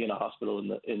in a hospital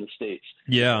in the States.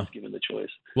 Yeah, given the choice.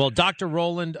 Well, Dr.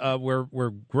 Rowland,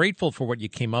 we're grateful for what you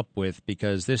came up with,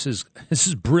 because this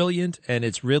is brilliant and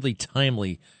it's really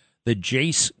timely. The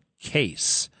Jase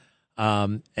case,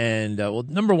 well,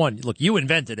 #1, look, you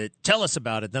invented it. Tell us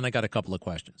about it. Then I got a couple of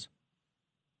questions.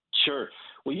 Sure.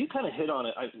 Well, you kind of hit on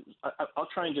it. I'll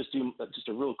try and just do just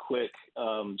a real quick,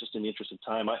 just in the interest of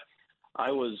time.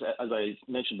 I was, as I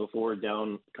mentioned before,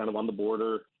 down kind of on the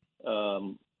border,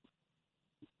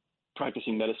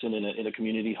 practicing medicine in a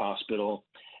community hospital,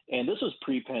 and this was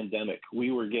pre-pandemic.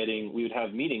 We would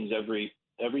have meetings every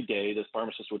day. This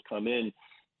pharmacist would come in,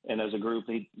 and as a group,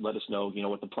 they'd let us know,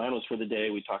 what the plan was for the day.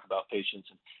 We'd talk about patients,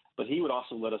 but he would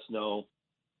also let us know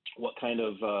what kind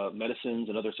of medicines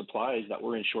and other supplies that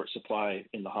were in short supply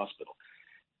in the hospital.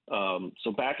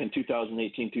 So back in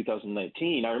 2018,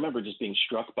 2019, I remember just being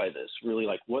struck by this, really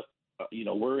like what,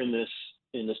 we're in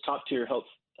this top tier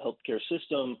healthcare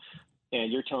system,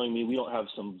 and you're telling me we don't have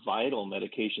some vital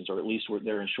medications, or at least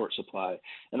they're in short supply.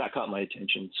 And that caught my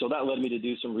attention. So that led me to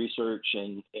do some research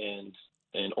and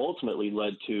ultimately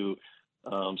led to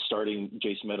starting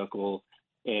Jase Medical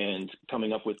and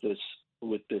coming up with this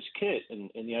kit. And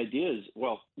the idea is,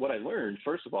 well, what I learned,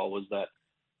 first of all, was that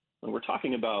when we're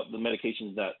talking about the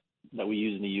medications that we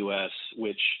use in the U.S.,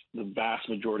 which the vast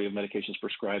majority of medications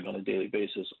prescribed on a daily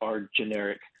basis are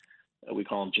generic, we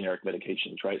call them generic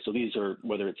medications, right? So these are,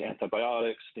 whether it's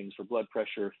antibiotics, things for blood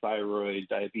pressure, thyroid,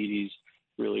 diabetes,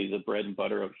 really the bread and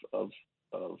butter of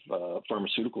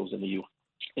pharmaceuticals in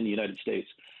the United States.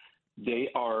 They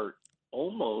are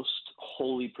almost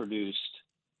wholly produced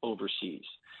overseas.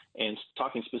 And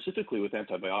talking specifically with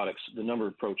antibiotics, the number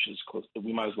approaches close.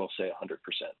 We might as well say 100%.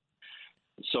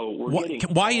 So we're getting.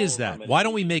 Why is that? Why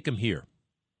don't we make them here?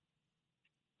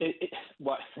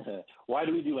 Why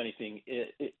do we do anything?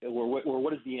 Or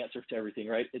what is the answer to everything?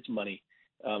 Right? It's money.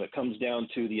 It comes down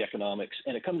to the economics,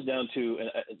 and it comes down to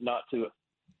not to,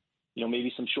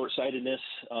 maybe some short-sightedness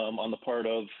on the part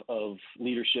of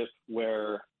leadership,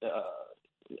 where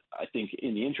I think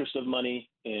in the interest of money,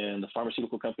 and the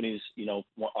pharmaceutical companies,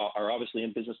 are obviously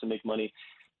in business to make money.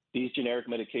 These generic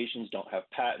medications don't have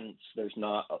patents. There's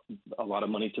not a lot of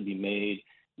money to be made.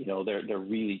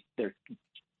 They're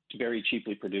very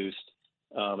cheaply produced,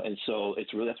 and so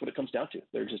that's what it comes down to.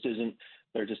 There just isn't.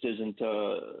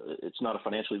 It's not a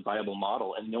financially viable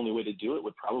model, and the only way to do it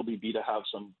would probably be to have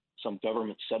some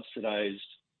government subsidized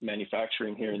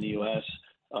manufacturing here in the U.S.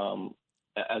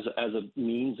 As a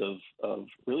means of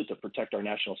really to protect our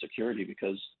national security.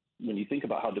 Because when you think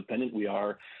about how dependent we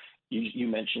are, you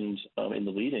mentioned in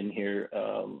the lead-in here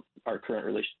our current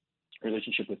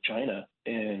relationship with China,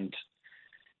 and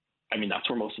I mean that's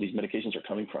where most of these medications are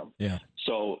coming from. Yeah.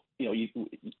 So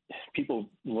people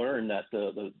learn that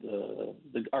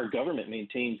our government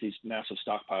maintains these massive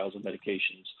stockpiles of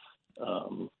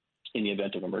medications in the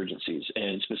event of emergencies,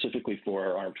 and specifically for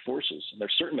our armed forces. And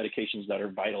there's certain medications that are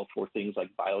vital for things like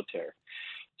BioTer.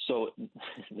 So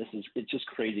it's just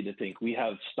crazy to think we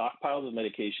have stockpiles of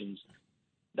medications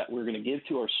that we're going to give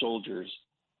to our soldiers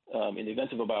in the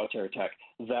event of a BioTer attack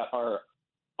that are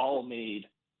all made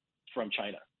from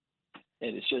China.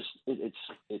 And it's just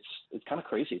it's kind of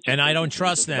crazy. And I don't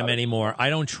trust them anymore. I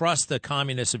don't trust the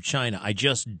communists of China. I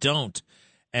just don't.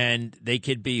 And they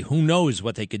could be, who knows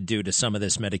what they could do to some of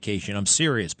this medication. I'm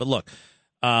serious. But look,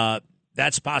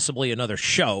 that's possibly another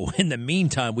show. In the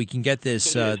meantime, we can get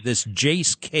this this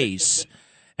Jase case.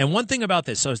 And one thing about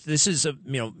this, so this is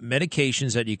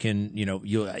medications that you can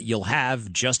you'll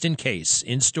have just in case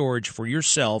in storage for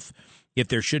yourself if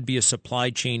there should be a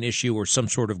supply chain issue or some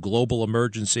sort of global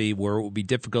emergency where it will be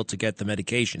difficult to get the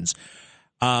medications.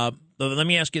 But let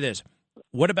me ask you this: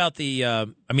 what about the?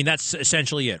 That's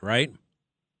essentially it, right?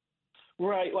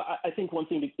 Right. Well, I think one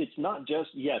thing, it's not just,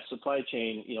 supply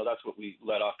chain, that's what we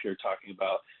led off here talking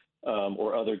about,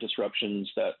 or other disruptions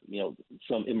that,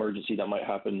 some emergency that might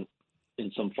happen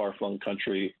in some far-flung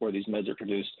country where these meds are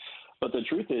produced. But the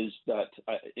truth is that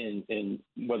in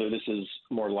whether this is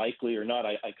more likely or not,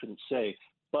 I couldn't say,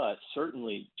 but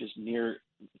certainly just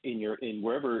in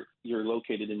wherever you're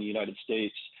located in the United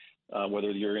States,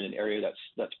 whether you're in an area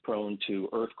that's prone to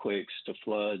earthquakes, to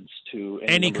floods, to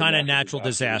any kind of natural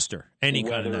disaster, any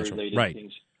kind of natural, right?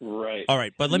 Things. Right. All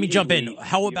right, but let me jump in.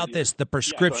 How about this? The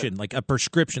prescription, like a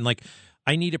prescription, like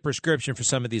I need a prescription for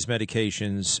some of these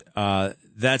medications.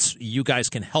 That's you guys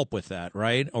can help with that,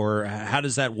 right? Or how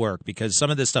does that work? Because some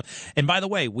of this stuff, and by the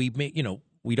way, we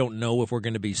don't know if we're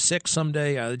going to be sick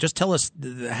someday. Just tell us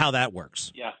how that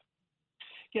works. Yeah.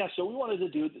 So we wanted to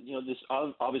do, this.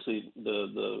 Obviously,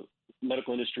 the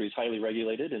medical industry is highly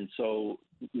regulated, and so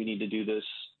we need to do this,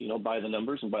 by the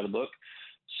numbers and by the book.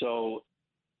 So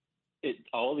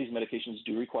all of these medications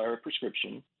do require a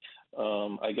prescription.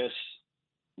 I guess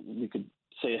we could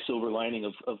say a silver lining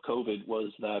of COVID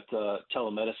was that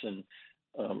telemedicine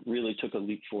really took a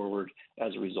leap forward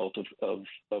as a result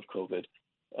of COVID.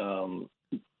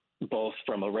 both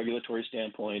from a regulatory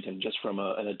standpoint and just from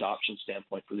an adoption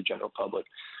standpoint for the general public.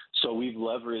 So we've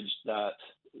leveraged that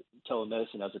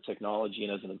telemedicine as a technology,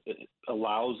 and it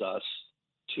allows us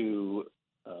to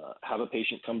have a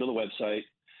patient come to the website,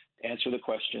 answer the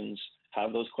questions,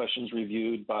 have those questions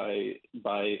reviewed by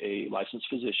a licensed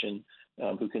physician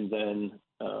who can then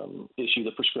issue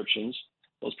the prescriptions.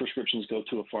 Those prescriptions go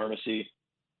to a pharmacy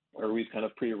where we've kind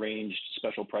of prearranged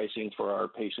special pricing for our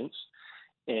patients,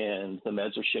 and the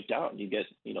meds are shipped out, and you get,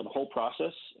 the whole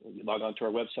process. You log onto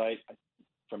our website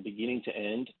from beginning to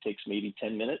end, takes maybe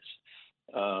 10 minutes.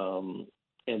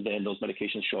 And then those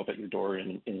medications show up at your door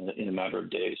in a matter of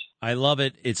days. I love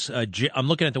it. It's I'm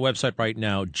looking at the website right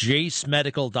now,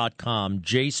 jacemedical.com,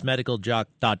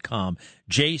 jacemedical.com.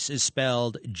 Jace is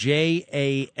spelled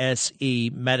Jase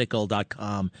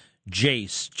medical.com.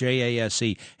 Jace,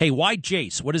 Jase. Hey, why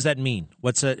Jace? What does that mean?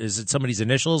 Is it somebody's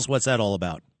initials? What's that all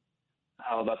about?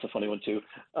 Oh, that's a funny one too.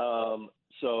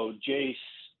 So Jace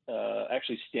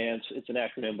actually stands, it's an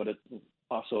acronym, but it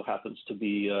also happens to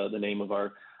be the name of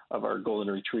our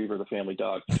golden retriever, the family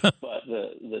dog. But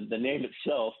the name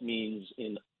itself means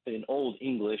in Old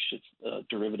English, it's a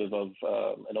derivative of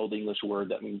an Old English word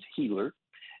that means healer.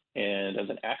 And as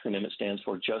an acronym, it stands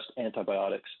for Just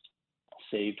Antibiotics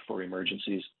Saved for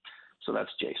Emergencies. So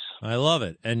that's Jace. I love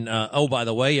it. And, by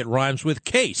the way, it rhymes with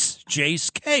case.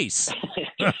 Jace Case.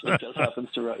 It just happens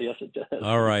to rhyme. Yes, it does.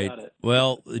 All right.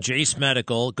 Well, Jace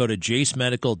Medical, go to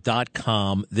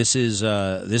jacemedical.com. This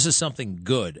is something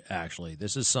good, actually.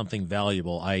 This is something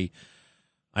valuable. I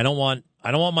don't want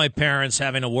my parents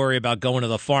having to worry about going to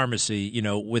the pharmacy,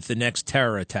 with the next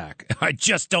terror attack. I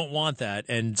just don't want that.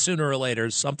 And sooner or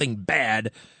later, something bad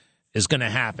is going to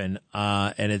happen,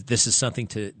 and this is something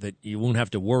that you won't have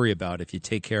to worry about if you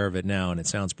take care of it now, and it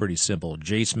sounds pretty simple.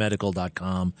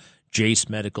 jacemedical.com,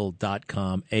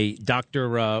 jacemedical.com. Hey,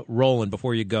 Dr. Rowland,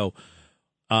 before you go,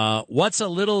 what's a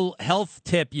little health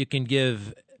tip you can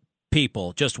give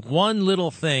people? Just one little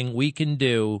thing we can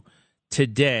do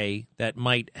today that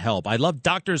might help. I love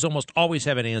doctors almost always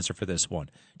have an answer for this one.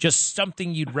 Just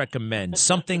something you'd recommend,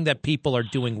 something that people are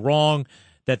doing wrong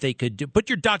that they could do. Put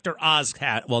your Dr. Oz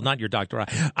hat. Well, not your Dr. Oz.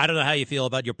 I don't know how you feel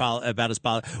about his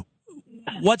policy.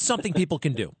 What's something people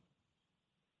can do?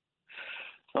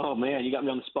 Oh man, you got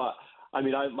me on the spot. I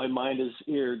mean, my mind is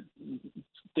here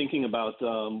thinking about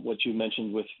what you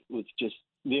mentioned with just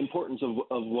the importance of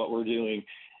what we're doing,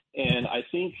 and I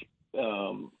think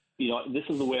this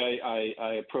is the way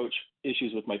I approach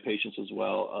issues with my patients as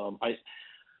well.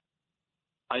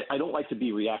 I don't like to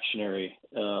be reactionary.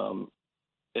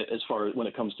 As far as when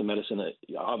it comes to medicine,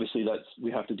 obviously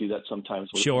we have to do that sometimes.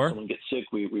 Sure. When someone gets sick,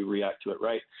 we react to it,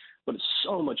 right? But it's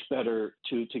so much better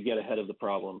to get ahead of the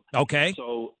problem. Okay.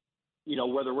 So,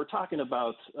 whether we're talking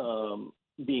about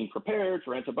being prepared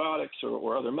for antibiotics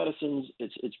or other medicines,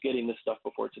 it's getting this stuff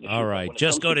before it's an issue. All right.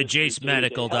 Just go to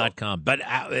jacemedical.com. But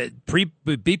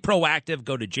be proactive.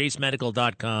 Go to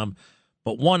jacemedical.com.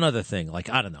 But one other thing,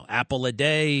 apple a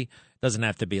day. Doesn't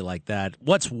have to be like that.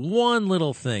 What's one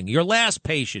little thing? Your last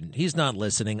patient, he's not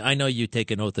listening. I know you take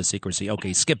an oath of secrecy.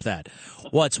 Okay, skip that.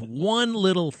 What's one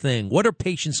little thing? What are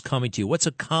patients coming to you? What's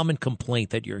a common complaint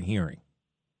that you're hearing?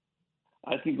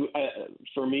 I think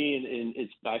for me, and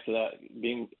it's back to that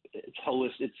it's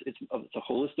holistic. It's a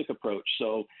holistic approach.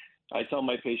 So I tell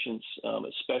my patients,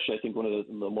 especially, I think one of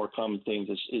the more common things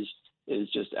is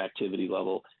just activity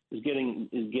level. Is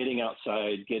getting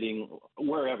outside, getting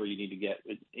wherever you need to get,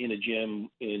 in a gym,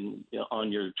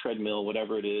 on your treadmill,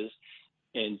 whatever it is,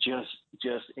 and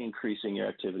just increasing your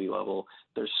activity level.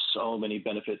 There's so many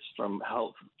benefits from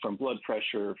health, from blood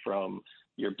pressure, from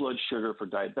your blood sugar for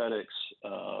diabetics,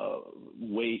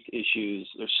 weight issues.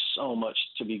 There's so much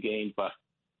to be gained by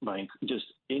just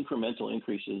incremental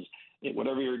increases.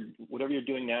 Whatever you're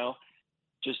doing now,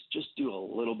 just do a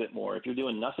little bit more. If you're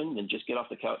doing nothing, then just get off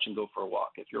the couch and go for a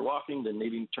walk. If you're walking, then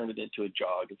maybe turn it into a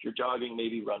jog. If you're jogging,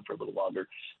 maybe run for a little longer.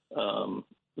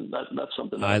 That's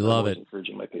something that I'm always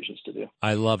encouraging my patients to do.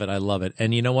 I love it.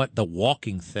 And you know what? The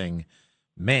walking thing,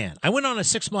 man, I went on a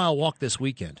 6-mile walk this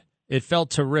weekend. It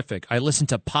felt terrific. I listened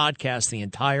to podcasts the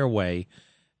entire way,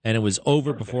 and it was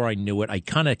over before I knew it. I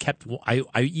kind of I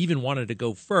even wanted to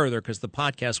go further because the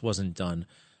podcast wasn't done.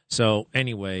 So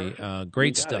anyway,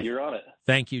 great stuff. You're on it.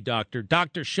 Thank you, Doctor.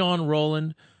 Dr. Sean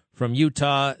Rowland from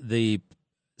Utah. The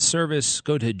service,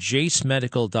 go to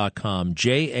jacemedical.com,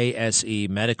 Jase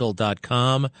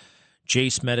medical.com,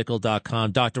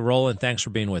 jacemedical.com. Dr. Rowland, thanks for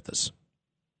being with us.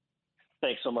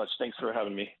 Thanks so much. Thanks for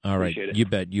having me. All right. Appreciate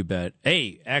it. You bet.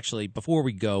 Hey, actually, before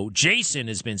we go, Jason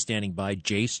has been standing by.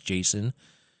 Jason.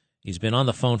 He's been on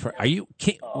the phone for. Are you?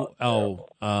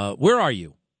 Where are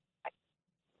you?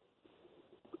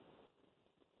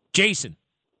 Jason.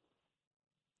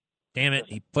 Damn it,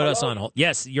 he put us on hold.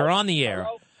 Yes, you're on the air.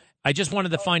 Hello? I just wanted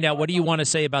to find out, what do you want to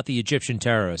say about the Egyptian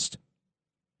terrorist?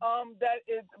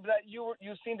 That you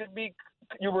seem to be,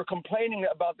 you were complaining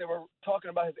about, they were talking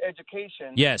about his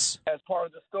education. Yes. As part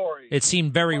of the story. It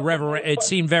seemed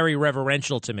very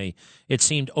reverential to me. It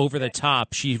seemed over the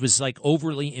top. She was like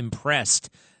overly impressed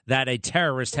that a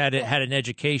terrorist had an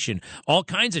education. All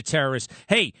kinds of terrorists.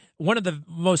 Hey, one of the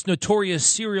most notorious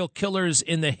serial killers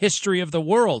in the history of the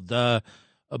world,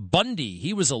 Bundy.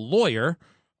 He was a lawyer.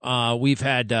 We've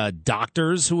had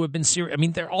doctors who have been serious. I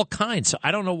mean, they're all kinds. So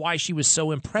I don't know why she was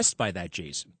so impressed by that,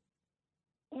 Jason.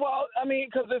 Well, I mean,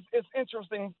 because it's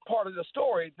interesting part of the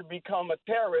story to become a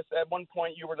terrorist. At one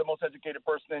point, you were the most educated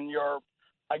person in your,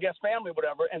 I guess, family,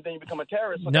 whatever, and then you become a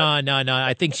terrorist. So No.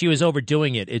 I think she was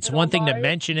overdoing it. It's one thing to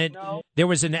mention it. No. There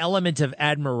was an element of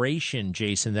admiration,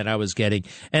 Jason, that I was getting.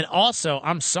 And also,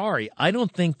 I'm sorry, I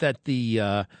don't think that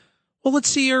the well, let's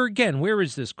see her again. Where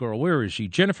is this girl? Where is she?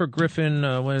 Jennifer Griffin.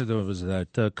 Where was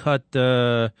that?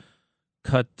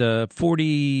 Cut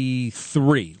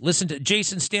 43. Listen to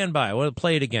Jason. Stand by. I want to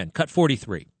play it again. Cut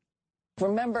 43.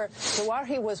 Remember,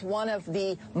 Zawahi was one of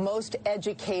the most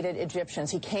educated Egyptians.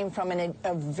 He came from a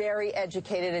very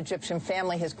educated Egyptian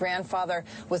family. His grandfather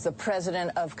was the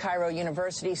president of Cairo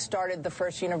University, started the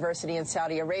first university in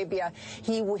Saudi Arabia.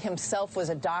 He himself was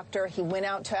a doctor. He went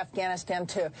out to Afghanistan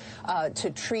to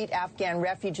treat Afghan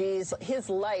refugees. His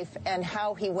life and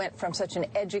how he went from such an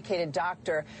educated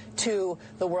doctor to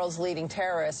the world's leading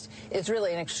terrorist is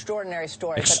really an extraordinary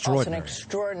story, but also an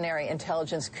extraordinary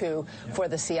intelligence coup for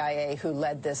the CIA, who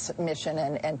led this mission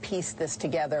and pieced this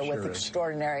together with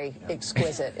extraordinary,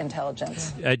 exquisite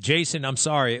intelligence. Jason, I'm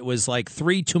sorry. It was like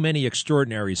 3 too many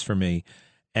extraordinaries for me.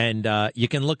 And you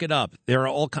can look it up. There are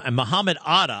all kinds. Muhammad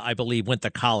Atta, I believe, went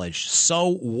to college.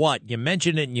 So what? You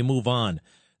mention it and you move on.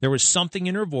 There was something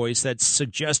in her voice that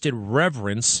suggested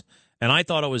reverence, and I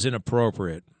thought it was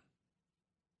inappropriate.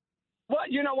 Well,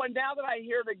 you know what? Now that I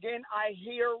hear it again, I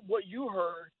hear what you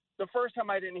heard. The first time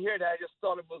I didn't hear that, I just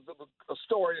thought it was a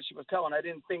story that she was telling. I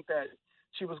didn't think that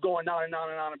she was going on and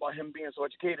on and on about him being so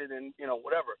educated and, you know,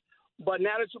 whatever. But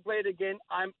now that you play it again,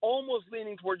 I'm almost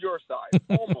leaning toward your side.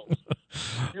 Almost.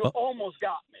 You almost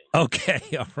got me. Okay,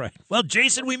 all right. Well,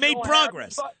 Jason, we made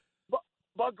progress.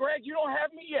 But Greg, you don't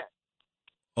have me yet.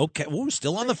 Okay, we're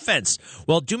still on the fence.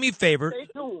 Well, do me a favor. Stay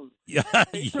tuned. Yeah.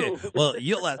 Well,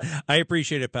 I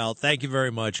appreciate it, pal. Thank you very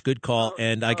much. Good call.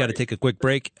 And I got to take a quick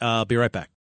break. I'll be right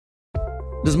back.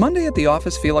 Does Monday at the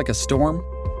office feel like a storm?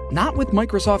 Not with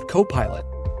Microsoft Copilot.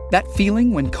 That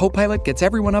feeling when Copilot gets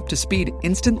everyone up to speed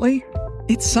instantly?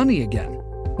 It's sunny again.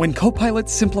 When Copilot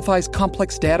simplifies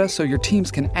complex data so your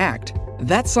teams can act,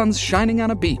 that sun's shining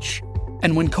on a beach.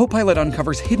 And when Copilot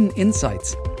uncovers hidden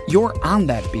insights, you're on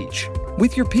that beach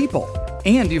with your people,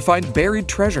 and you find buried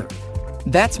treasure.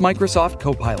 That's Microsoft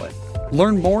Copilot.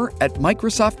 Learn more at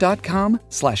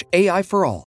Microsoft.com/AI for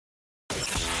all.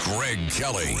 Greg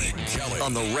Kelly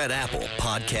on the Red Apple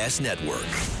Podcast Network.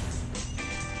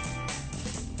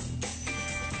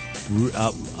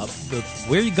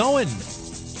 Where are you going?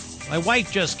 My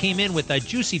wife just came in with a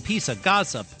juicy piece of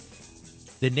gossip.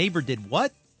 The neighbor did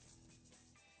what?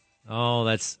 Oh,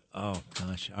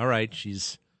 gosh. All right.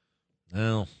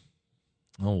 Oh,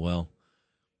 well.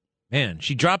 Man,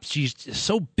 she's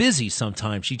so busy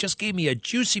sometimes. She just gave me a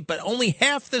juicy, but only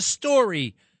half the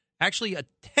story. Actually, a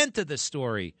tenth of the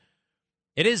story.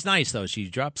 It is nice, though. She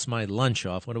drops my lunch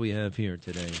off. What do we have here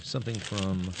today? Something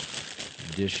from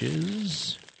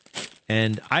Dishes.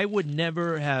 And I would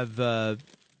never have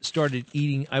started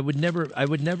eating. I would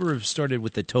never have started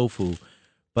with the tofu.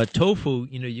 But tofu,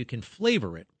 you can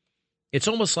flavor it. It's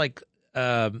almost like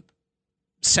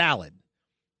salad.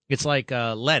 It's like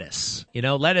lettuce.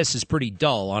 Lettuce is pretty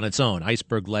dull on its own,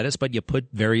 iceberg lettuce, but you put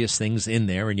various things in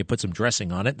there and you put some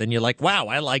dressing on it. Then you're like, wow,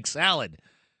 I like salad.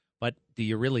 But do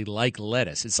you really like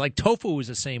lettuce? It's like tofu is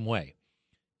the same way.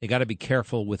 You got to be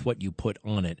careful with what you put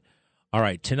on it. All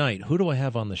right, tonight, who do I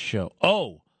have on the show?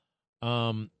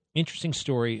 Interesting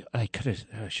story. I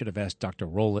should have asked Dr.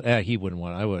 Rowland. He wouldn't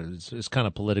want. It's kind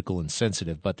of political and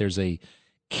sensitive, but there's a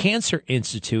Cancer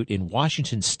Institute in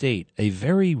Washington State, a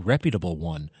very reputable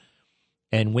one.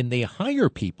 And when they hire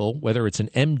people, whether it's an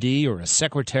MD or a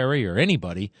secretary or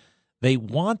anybody, they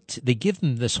give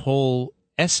them this whole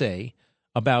essay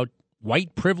about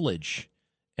white privilege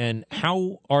and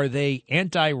how are they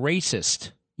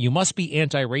anti-racist. You must be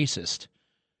anti-racist.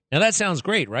 Now that sounds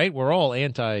great, right? We're all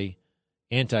anti-racist,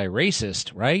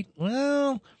 right?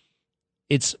 Well,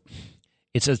 it's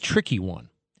a tricky one.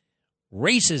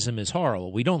 Racism is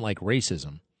horrible. We don't like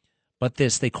racism. But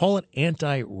they call it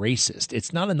anti-racist.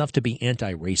 It's not enough to be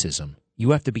anti-racism.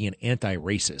 You have to be an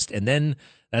anti-racist. And then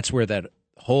that's where that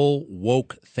whole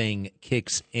woke thing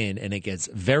kicks in, and it gets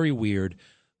very weird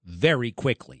very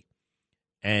quickly.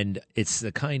 And it's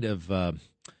the kind of,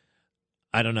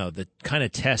 I don't know, the kind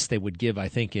of test they would give, I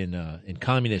think, in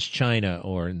communist China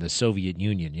or in the Soviet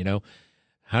Union, you know?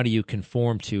 How do you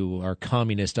conform to our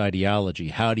communist ideology?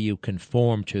 How do you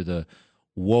conform to the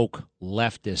woke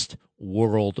leftist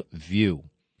world view?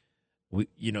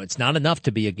 It's not enough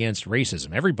to be against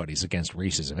racism. Everybody's against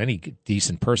racism. Any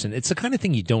decent person. It's the kind of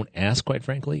thing you don't ask, quite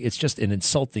frankly. It's just an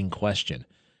insulting question.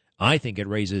 I think it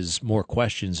raises more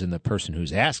questions in the person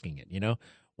who's asking it, you know?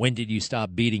 When did you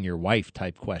stop beating your wife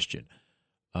type question?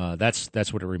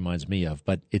 That's what it reminds me of.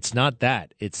 But it's not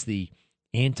that. It's the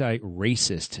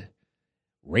anti-racist.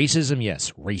 Racism,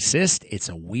 yes. Racist, it's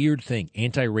a weird thing.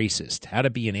 Anti-racist. How to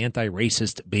be an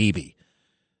anti-racist baby.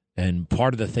 And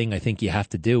part of the thing I think you have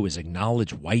to do is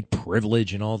acknowledge white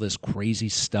privilege and all this crazy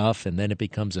stuff, and then it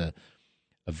becomes a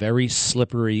very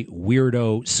slippery,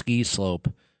 weirdo ski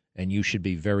slope, and you should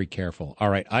be very careful. All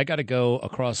right, I got to go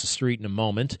across the street in a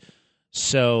moment,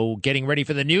 so getting ready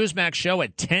for the Newsmax show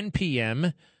at 10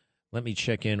 p.m. Let me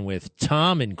check in with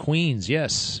Tom in Queens.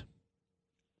 Yes.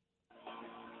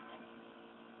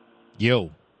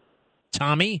 Yo.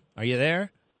 Tommy, are you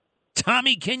there?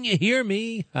 Tommy, can you hear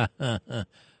me?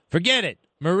 Forget it.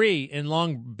 Marie in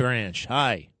Long Branch.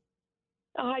 Hi.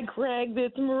 Hi, Greg.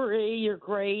 It's Marie. You're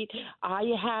great. I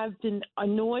have been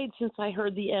annoyed since I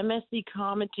heard the MSC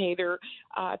commentator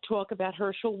talk about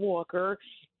Herschel Walker,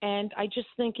 and I just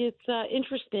think it's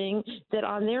interesting that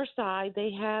on their side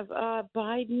they have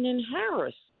Biden and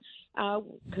Harris.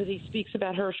 Because he speaks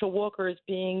about Herschel Walker as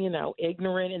being,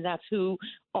 ignorant, and that's who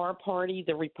our party,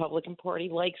 the Republican Party,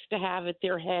 likes to have at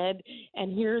their head.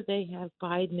 And here they have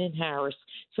Biden and Harris.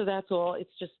 So that's all.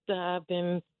 It's just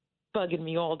been bugging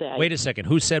me all day. Wait a second.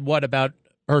 Who said what about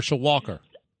Herschel Walker?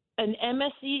 An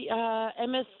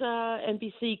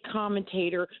MSNBC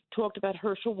commentator talked about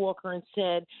Herschel Walker and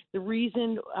said the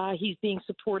reason he's being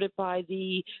supported by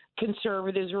the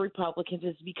conservatives or Republicans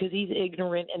is because he's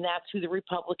ignorant, and that's who the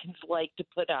Republicans like to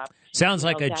put up. Sounds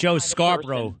like a Joe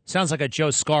Scarborough. Sounds like a Joe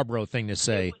Scarborough thing to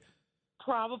say.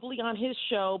 Probably on his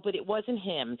show, but it wasn't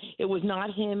him. It was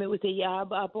not him. It was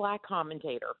a black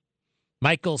commentator.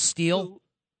 Michael Steele?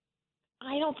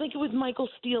 I don't think it was Michael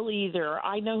Steele either.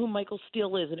 I know who Michael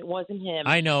Steele is, and it wasn't him.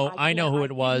 I know who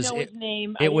it was. I know his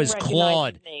name. It was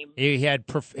Claude. He had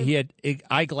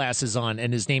eyeglasses on,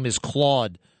 and his name is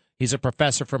Claude. He's a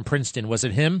professor from Princeton. Was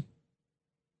it him?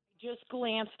 Just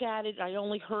glanced at it. I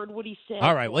only heard what he said.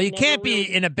 All right. Well, you can't be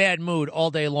in a bad mood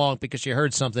all day long because you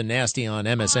heard something nasty on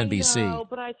MSNBC. I know,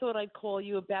 but I thought I'd call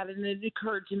you about it, and it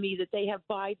occurred to me that they have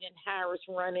Biden and Harris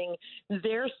running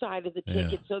their side of the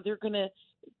ticket, so they're going to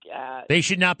they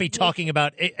should not be talking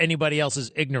about anybody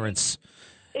else's ignorance.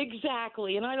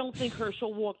 Exactly, and I don't think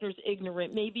Herschel Walker's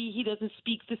ignorant. Maybe he doesn't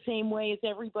speak the same way as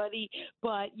everybody,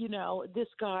 but, this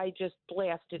guy just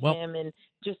blasted him and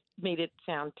just made it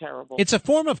sound terrible. It's a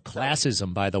form of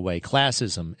classism, by the way,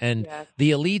 classism. And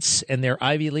the elites and their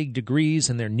Ivy League degrees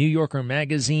and their New Yorker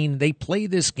magazine, they play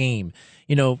this game.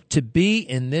 To be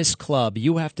in this club,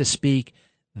 you have to speak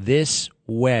this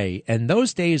way, and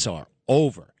those days are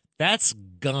over. That's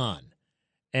gone.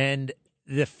 And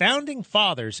the founding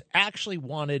fathers actually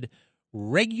wanted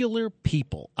regular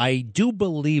people. I do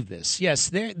believe this. Yes,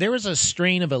 there is a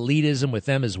strain of elitism with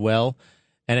them as well,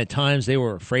 and at times they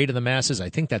were afraid of the masses. I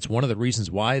think that's one of the reasons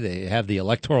why they have the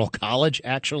Electoral College,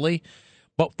 actually.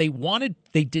 But they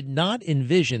did not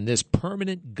envision this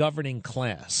permanent governing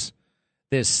class,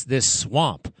 this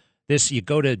swamp. You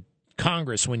go to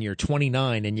Congress when you're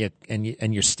 29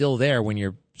 and you're still there when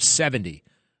you're 70,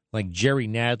 like Jerry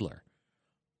Nadler.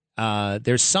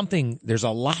 There's a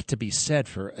lot to be said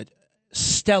for a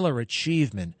stellar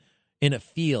achievement in a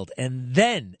field and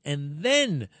then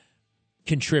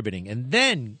contributing and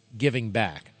then giving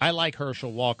back. I like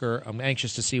Herschel Walker. I'm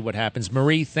anxious to see what happens.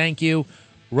 Marie, thank you.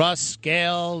 Russ,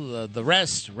 Gail, the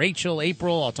rest, Rachel,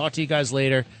 April, I'll talk to you guys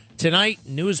later. Tonight,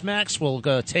 Newsmax will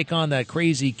take on that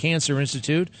crazy cancer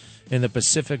institute in the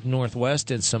Pacific Northwest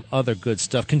and some other good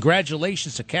stuff.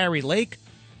 Congratulations to Kari Lake,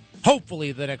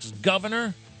 hopefully the next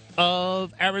governor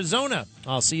of Arizona.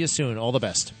 I'll see you soon. All the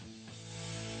best.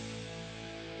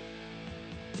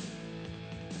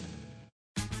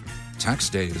 Tax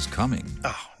day is coming.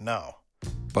 Oh, no.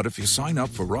 But if you sign up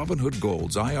for Robinhood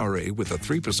Gold's IRA with a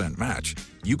 3% match,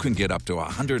 you can get up to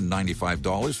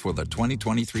 $195 for the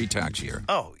 2023 tax year.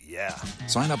 Oh, yeah.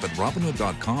 Sign up at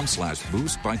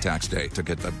Robinhood.com/boost by tax day to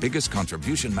get the biggest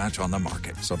contribution match on the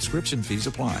market. Subscription fees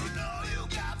apply.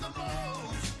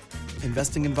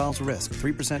 Investing involves risk.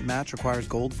 3% match requires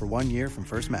gold for 1 year from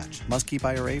first match. Must keep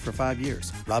IRA for 5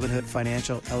 years. Robinhood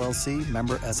Financial, LLC,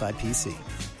 member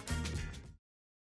SIPC.